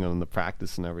 focusing on the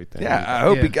practice and everything. I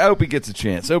hope he gets a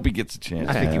chance. I hope he gets a chance.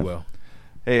 I think he man. will.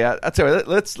 Hey, I'll tell you,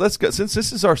 let's go. Since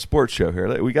this is our sports show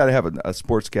here, we got to have a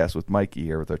sports cast with Mikey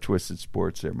here with our Twisted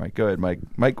Sports here. Mike, go ahead, Mike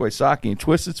Wysocki and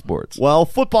Twisted Sports. Well,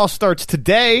 football starts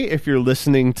today. If you're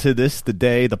listening to this the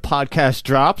day the podcast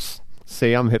drops.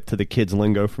 See, I'm hip to the kids'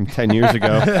 lingo from 10 years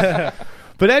ago.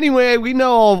 But anyway, we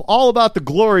know all about the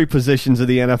glory positions of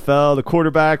the NFL, the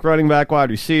quarterback, running back, wide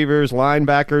receivers,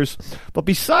 linebackers. But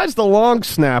besides the long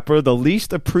snapper, the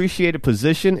least appreciated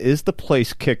position is the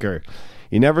place kicker.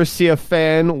 You never see a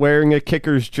fan wearing a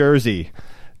kicker's jersey.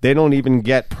 They don't even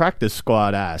get practice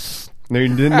squad ass. They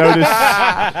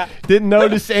didn't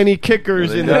notice any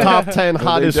kickers in the top 10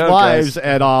 hottest don't, wives guys.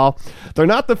 at all. They're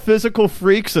not the physical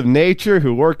freaks of nature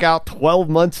who work out 12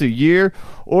 months a year,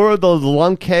 or the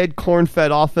lunkhead,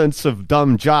 corn-fed offensive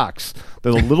dumb jocks.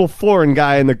 They're the little foreign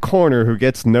guy in the corner who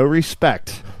gets no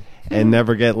respect and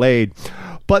never get laid.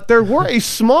 But there were a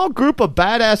small group of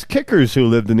badass kickers who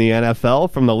lived in the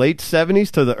NFL from the late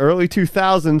 70s to the early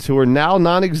 2000s who are now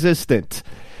non-existent.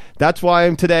 That's why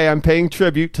today I'm paying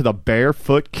tribute to the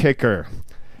barefoot kicker.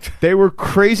 They were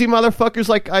crazy motherfuckers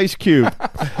like Ice Cube,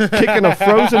 kicking a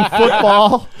frozen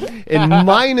football in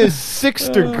minus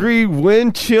 6-degree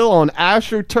wind chill on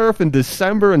AstroTurf in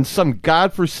December in some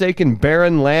godforsaken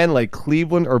barren land like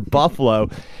Cleveland or Buffalo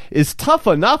is tough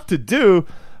enough to do.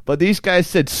 But these guys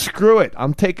said, screw it.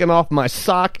 I'm taking off my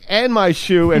sock and my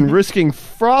shoe and risking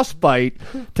frostbite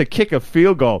to kick a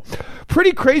field goal.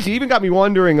 Pretty crazy. Even got me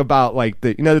wondering about like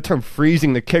the term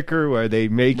freezing the kicker, where they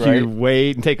make you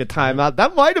wait and take a timeout.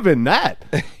 That might have been that.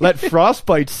 Let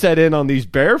frostbite set in on these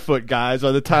barefoot guys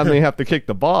by the time they have to kick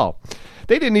the ball.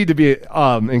 They didn't need to be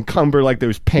encumbered like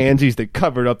those pansies that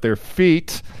covered up their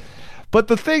feet. But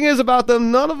the thing is about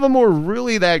them, none of them were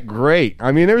really that great.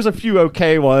 I mean, there's a few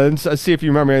okay ones. Let's see if you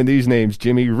remember any of these names,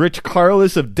 Jimmy. Rich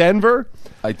Carlos of Denver.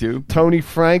 I do. Tony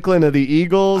Franklin of the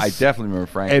Eagles. I definitely remember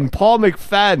Franklin. And Paul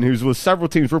McFadden, who's with several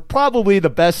teams, were probably the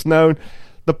best known.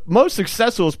 The most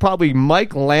successful is probably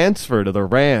Mike Lansford of the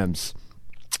Rams.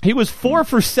 He was 4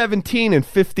 for 17 and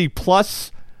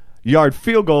 50-plus yard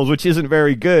field goals, which isn't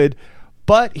very good.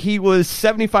 But he was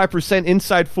 75%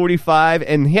 inside 45,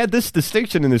 and he had this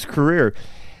distinction in his career.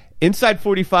 Inside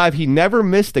 45, he never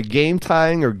missed a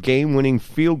game-tying or game-winning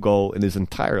field goal in his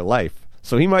entire life.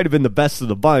 So he might have been the best of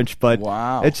the bunch, but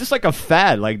Wow. it's just like a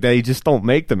fad. Like, they just don't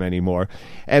make them anymore.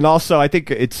 And also, I think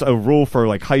it's a rule for,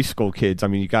 like, high school kids. I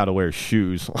mean, you got to wear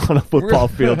shoes on a football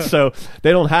field, so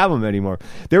they don't have them anymore.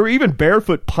 There were even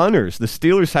barefoot punters. The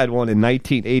Steelers had one in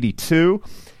 1982.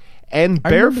 And I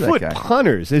remember that barefoot guy.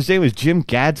 punters. His name was Jim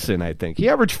Gadsden, I think. He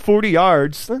averaged 40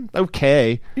 yards.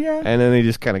 Okay. Yeah. And then they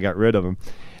just kind of got rid of him.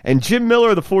 And Jim Miller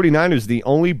of the 49ers, the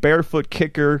only barefoot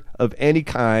kicker of any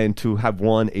kind to have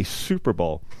won a Super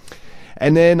Bowl.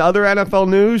 And then other NFL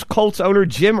news, Colts owner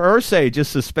Jim Irsay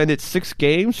just suspended 6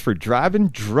 games for driving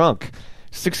drunk.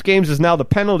 6 games is now the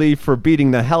penalty for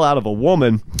beating the hell out of a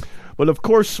woman. But of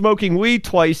course, smoking weed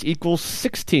twice equals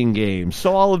 16 games.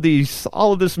 So all of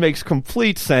this makes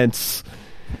complete sense.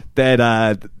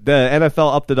 That the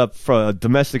NFL upped it up for a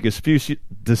domestic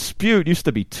dispute used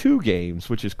to be 2 games,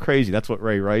 which is crazy. That's what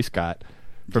Ray Rice got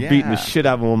for beating the shit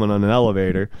out of a woman on an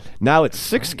elevator. Now it's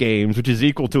 6 games, which is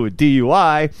equal to a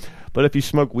DUI. But if you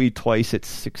smoke weed twice, it's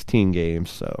 16 games.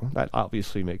 So that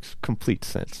obviously makes complete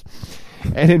sense.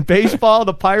 And in baseball,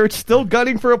 the Pirates still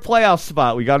gunning for a playoff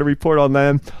spot. We got to report on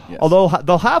them. Yes. Although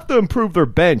they'll have to improve their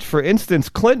bench. For instance,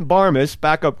 Clint Barmas,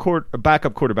 backup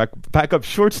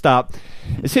shortstop,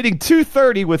 is hitting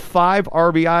 .230 with 5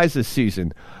 RBIs this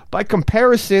season. By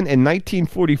comparison, in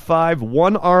 1945,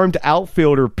 one-armed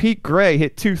outfielder Pete Gray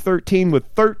hit .213 with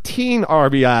 13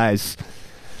 RBIs.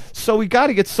 So we got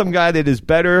to get some guy that is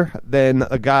better than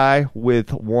a guy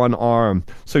with one arm.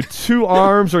 So 2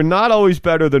 arms are not always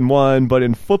better than one, but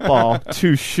in football,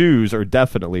 2 shoes are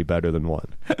definitely better than one.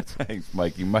 Thanks,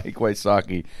 Mikey. Mike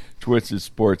Wysocki, Twisted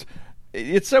Sports.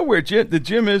 It's so weird. The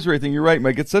Jim Israel thing, you're right,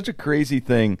 Mike. It's such a crazy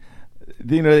thing.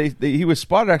 You know, he was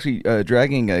spotted actually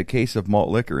dragging a case of malt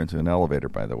liquor into an elevator,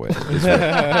 by the way.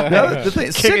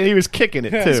 He was kicking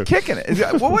it, too. He's kicking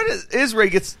it. Well, when Israel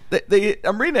gets...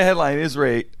 I'm reading the headline,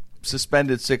 Israel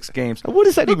suspended 6 games. What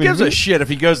does that even mean? Who gives a shit if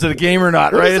he goes to the game or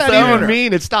not, what right? Does that even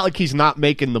mean? It's not like he's not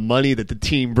making the money that the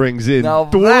team brings in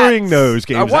during those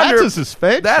games. That's a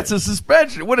suspension. That's a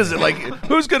suspension. What is it, like,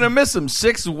 who's going to miss him?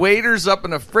 6 waiters up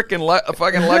in a fucking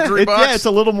luxury box? Yeah, it's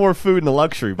a little more food in the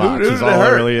luxury box is all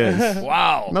it really is.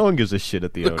 Wow. No one gives a shit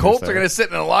at the The Colts are going to sit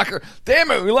in a locker.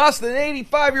 Damn it, we lost an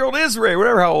 85-year-old Israel,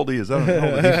 whatever how old he is. I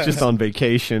don't know. He's just on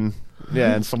vacation.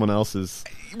 Yeah, and someone else is...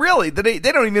 Really? They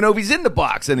don't even know if he's in the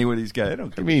box anyway, these guys.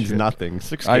 It means nothing.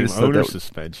 6-game owner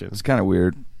suspension. It's kind of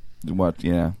weird. What?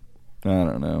 Yeah. I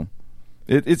don't know.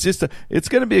 It's just it's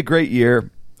going to be a great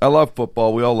year. I love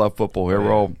football. We all love football here.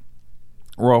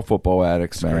 We're all football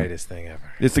addicts, it's man. the greatest thing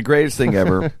ever. It's the greatest thing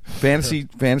ever.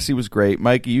 Fantasy was great.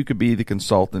 Mikey, you could be the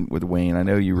consultant with Wayne. I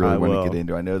know you really want to get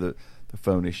into it. I know that the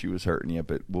phone issue is hurting you,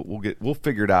 but we'll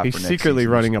figure it out. He's for next secretly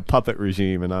season. Running a puppet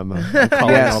regime, and I'm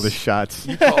calling all the shots.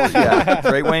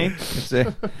 Right, Wayne?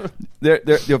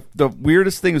 The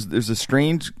weirdest thing is there's a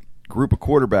strange group of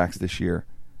quarterbacks this year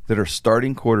that are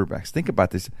starting quarterbacks. Think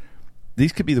about this.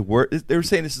 These could be the worst. They were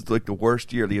saying this is like the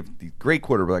worst year. They have the great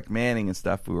quarterbacks like Manning and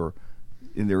stuff who are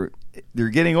in their. They're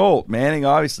getting old. Manning,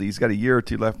 obviously, he's got a year or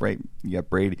two left. Right, you got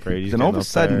Brady. Then all of a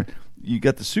sudden, you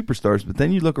got the superstars. But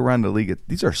then you look around the league.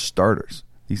 These are starters.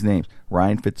 These names: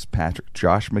 Ryan Fitzpatrick,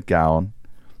 Josh McGowan,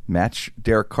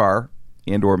 Derek Carr,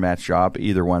 and/or Matt Schaub.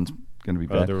 Either one's going to be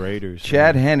bad. The Raiders.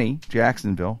 Chad Henne,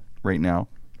 Jacksonville, right now.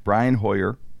 Brian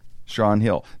Hoyer, Sean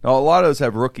Hill. Now a lot of those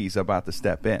have rookies about to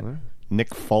step in.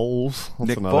 Nick Foles.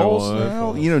 Nick Foles.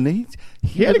 Well, you know,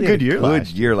 he had a good year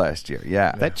last year.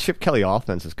 Yeah, that Chip Kelly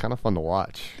offense is kind of fun to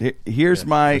watch. Here's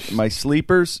my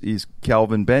sleepers. He's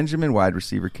Kelvin Benjamin, wide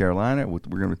receiver, Carolina. We're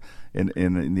gonna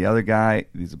and the other guy.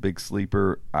 He's a big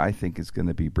sleeper. I think is going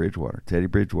to be Bridgewater. Teddy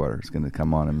Bridgewater is going to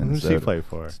come on in Minnesota. Who does he play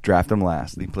for? Draft him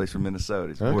last. He plays for Minnesota.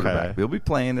 He's a quarterback. He'll be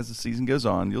playing as the season goes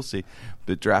on. You'll see,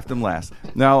 but draft him last.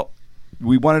 Now,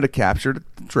 we wanted to capture the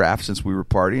draft since we were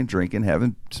partying, drinking,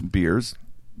 having some beers,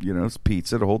 you know,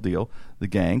 pizza, the whole deal, the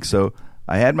gang. So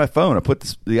I had my phone. I put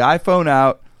the iPhone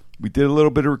out. We did a little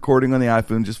bit of recording on the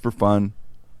iPhone just for fun.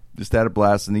 Just had a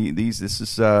blast. And this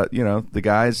is, the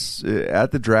guys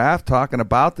at the draft talking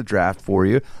about the draft for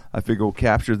you. I figure we'll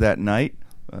capture that night.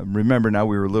 Remember, now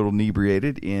we were a little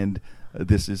inebriated, and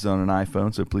this is on an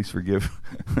iPhone, so please forgive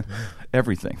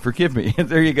everything. Forgive me.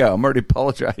 There you go. I'm already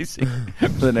apologizing for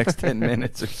the next 10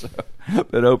 minutes or so.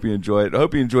 But I hope you enjoy it. I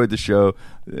hope you enjoyed the show.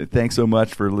 Thanks so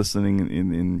much for listening,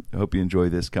 and I hope you enjoy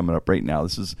this coming up right now.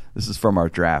 This is from our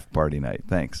draft party night.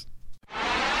 Thanks.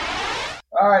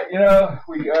 All right,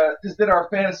 we just did our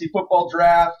fantasy football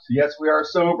draft. Yes, we are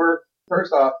sober.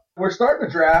 First off, we're starting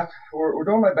the draft. We're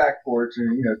doing my back porch,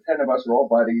 and 10 of us are all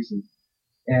buddies,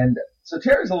 and so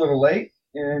Terry's a little late,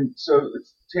 and so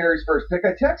it's Terry's first pick.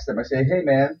 I text him. I say, "Hey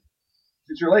man,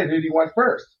 since you're late, who do you want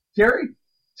first?" Terry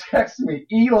texts me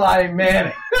Eli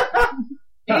Manning.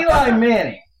 Eli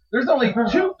Manning. There's only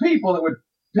 2 people that would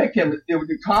pick him. It would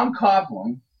be Tom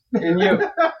Coughlin and you would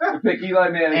pick Eli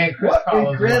Manning. And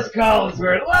Chris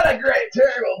Collinsworth. What a great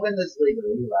Terry will win this league with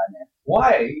Eli Manning.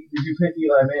 Why did you pick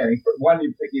Eli Manning? Why did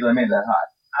you pick Eli Manning that high?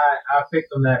 I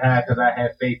picked him that high because I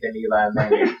had faith in Eli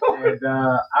Manning. And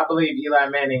I believe Eli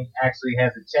Manning actually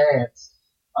has a chance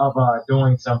of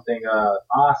doing something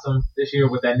awesome this year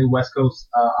with that new West Coast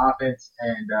offense.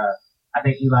 And I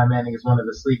think Eli Manning is one of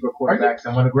the sleeper quarterbacks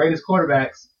and one of the greatest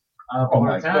quarterbacks of all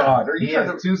time. God. He has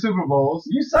 2 Super Bowls.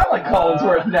 You sound like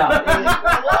Collinsworth now.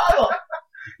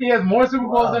 He has more Super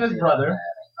Bowls than his brother.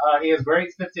 He has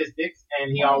great statistics,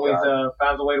 and he always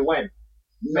finds a way to win.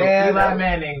 So Eli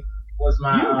Manning was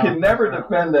my... You can never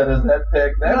defend that as that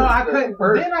pick. I couldn't.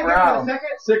 Then I got the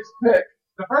 6th pick.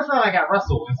 The first round I got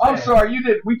Russell. I'm sorry, you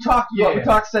did. We talked. Yeah. We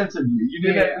talked sense of you.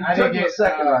 You did. I took did a get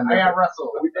second on I that. got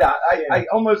Russell. I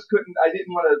almost couldn't. I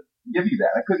didn't want to give you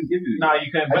that. I couldn't give you. No,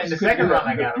 you couldn't. But in the second round,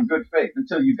 I got him. In good faith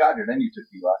until you got it. Then you took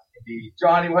Eli. Indeed.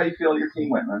 Johnny, how do you feel your team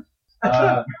went, man?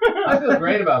 I feel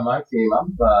great about my team.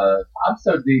 I'm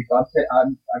so deep. I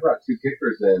brought 2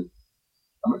 kickers in.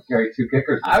 I'm gonna carry 2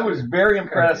 kickers. I was very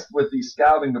impressed with the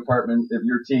scouting department of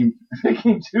your team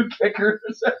picking 2 kickers.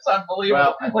 That's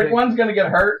unbelievable. Well, one's gonna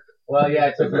get hurt. Well, yeah,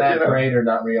 it took Matt Prater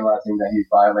not realizing that he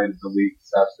violated the league's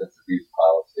substance abuse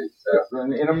policy. So,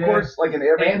 And of course, like in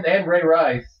every and Ray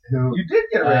Rice, who you did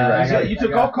get Ray Rice. You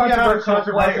took all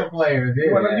controversial players.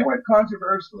 Yeah. You went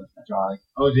controversial, Johnny.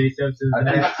 O.J. Simpson.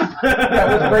 That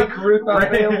was Ray Caruth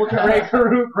unavailable. Ray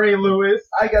Caruth, Ray Lewis.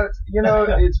 I got it. You know,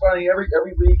 it's funny. Every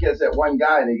league has that one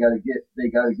guy they got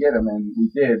to get him, and we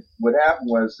did. What happened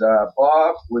was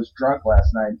Bob was drunk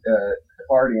last night,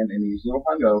 partying, and he was a little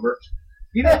hungover.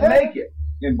 He didn't make it,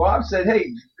 and Bob said,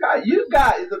 "Hey, you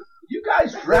guys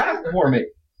draft for me,"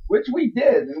 which we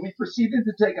did, and we proceeded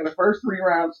to take in the first 3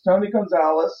 rounds Tony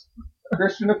Gonzalez,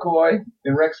 Christian McCoy,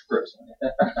 and Rex Cruz.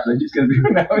 So he's going to be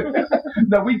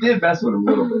no, we did mess with him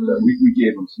a little bit. Though. We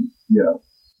gave him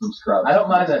some scrubs. I don't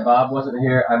mind that Bob wasn't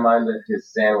here. I mind that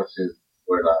his sandwiches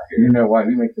were not here. You know why?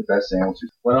 We make the best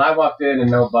sandwiches. When I walked in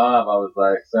and no Bob, I was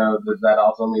like, so does that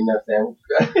also mean no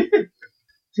sandwich?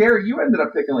 Terry, you ended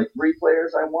up picking like 3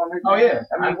 players I wanted. Oh, yeah.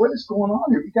 I mean, what is going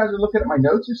on here? You guys are looking at my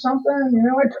notes or something? You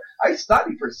know, I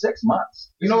studied for 6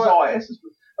 months. This is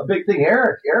a big thing.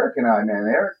 Eric and I, man,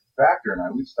 Eric Factor and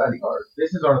I, we study hard.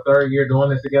 This is our 3rd year doing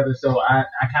this together, so I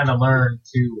kind of learned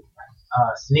to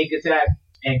sneak attack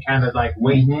and kind of like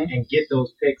wait and get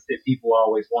those picks that people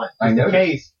always want. Just in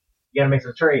case, you got to make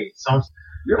some trades. So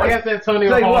I got Antonio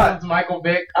Holmes, Michael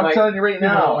Vick. I'm telling you right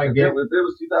now, if it was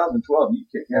 2012, you'd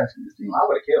kick ass in this team. I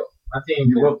would have killed. My team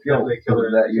will kill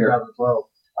that year. 2012.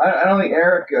 I don't think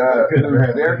Eric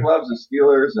loves the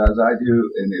Steelers as I do,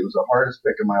 and it was the hardest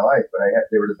pick of my life. But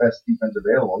they were the best defense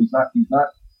available. He's not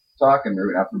talking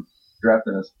after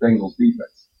drafting a Bengals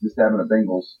defense. Just having a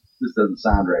Bengals, this doesn't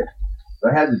sound right.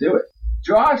 But I had to do it.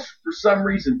 Josh, for some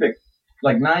reason, picked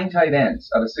like 9 tight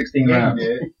ends out of 16 rounds.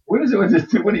 What is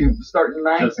it? What are you starting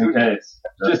 9? Just in case.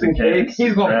 Just in case.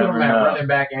 He's going to put him at running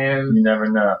back and you never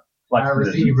know.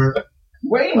 Receiver.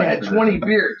 Wayne had 20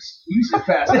 beers. He used to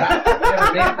pass out. He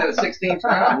never made it to the 16th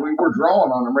round. We're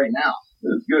drawing on him right now. It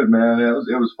was good, man. It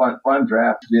was fun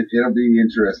draft. It'll be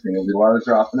interesting. There'll be a lot of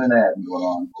dropping and adding going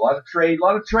on. A lot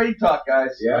of trade talk,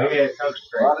 guys. Yeah, a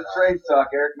lot of trade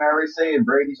talk. Eric and I already saying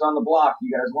Brady's on the block.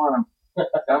 You guys want him?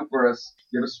 Come for us.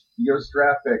 Give us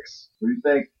draft picks. What do you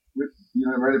think? You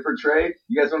ready for a trade?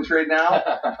 You guys want to trade now?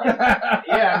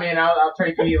 Yeah, I mean, I'll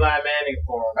trade you Eli Manning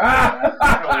for him.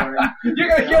 You're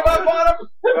gonna give up on him?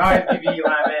 I'll always give you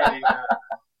Eli Manning.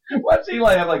 Watch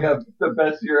Eli have like the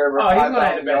best year ever. Oh, he's gonna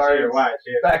have the best year. Watch.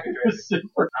 Back in the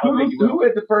super. Who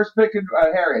had the first pick?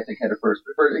 Harry, I think, had the first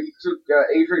pick. He took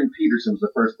Adrian Peterson was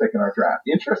the first pick in our draft.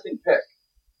 Interesting pick.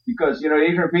 Because,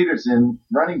 Adrian Peterson,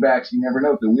 running backs, you never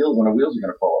know when the wheels are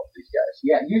going to fall off these guys.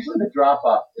 Yeah, usually the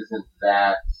drop-off isn't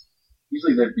that.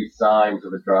 Usually there'd be signs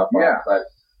of a drop-off, but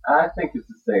I think it's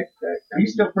a safe pick.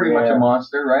 He's still pretty much a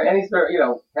monster, right? And he's their,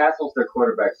 Castle's their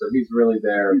quarterback, so he's really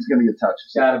there. He's going to get touches.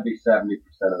 He's got to be 70%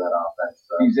 of that offense.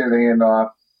 So. He's there to hand off.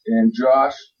 And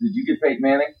Josh, did you get Peyton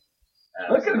Manning?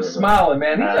 Absolutely. Look at him smiling,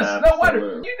 man. No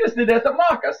wonder. You just did that to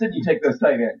mock us. Did you take those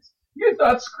tight ends? You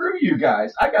thought, screw you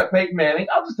guys. I got Peyton Manning.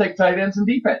 I'll just take tight ends and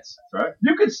defense. That's right.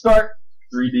 You could start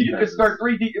 3 defenses. You could start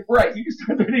 3 defenses. Right. You can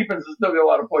start 3 defenses and still get a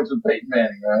lot of points with Peyton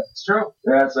Manning, right? It's true.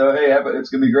 Yeah, so, hey, it's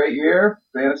going to be a great year,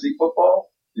 fantasy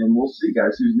football, and we'll see,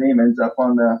 guys, whose name ends up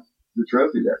on the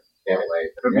trophy there. Can't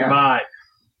wait. It'll be mine.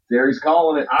 Terry's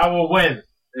calling it. I will win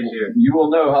this year. You will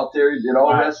know how Terry did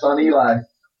all rests on Eli.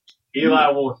 Eli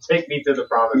will take me to the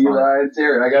promised land. Eli and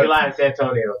Terry. Eli and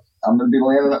Santonio. I'm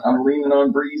leaning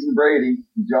on Breeze and Brady.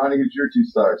 Johnny, who's your 2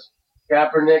 stars?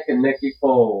 Kaepernick and Nicky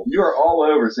Foles. You are all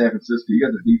over San Francisco. You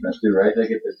got the defense too, right? They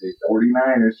get the defense.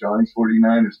 49ers. Johnny's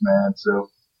 49ers, man.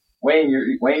 So,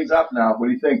 Wayne's up now. What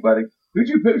do you think, buddy? Who's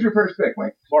your first pick,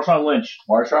 Wayne? Marshawn Lynch.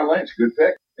 Marshawn Lynch. Good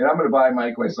pick. And I'm going to buy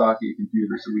Mike Wysocki a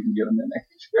computer so we can get him in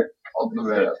next year.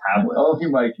 Tablet. Only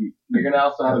Mikey. You're going to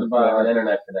also have to buy an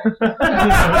internet connection.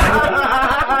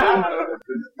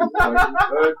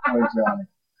 Good point, Johnny.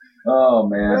 Oh,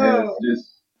 man. It's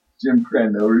just Jim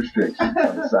Crenn, no restrictions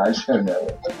on the Sideshow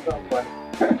Network.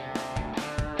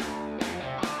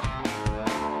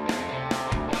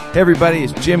 Hey everybody,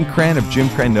 it's Jim Crenn of Jim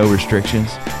Crenn No Restrictions.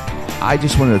 I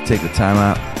just wanted to take the time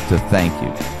out to thank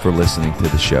you for listening to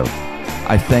the show.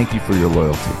 I thank you for your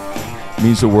loyalty. It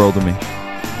means the world to me.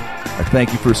 I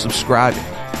thank you for subscribing.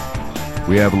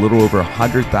 We have a little over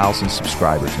 100,000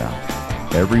 subscribers now,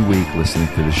 every week listening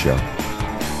to the show.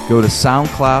 Go to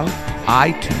SoundCloud,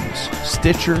 iTunes,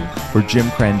 Stitcher, or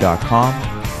jimcrenn.com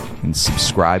and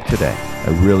subscribe today. I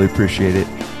really appreciate it,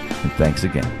 and thanks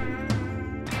again.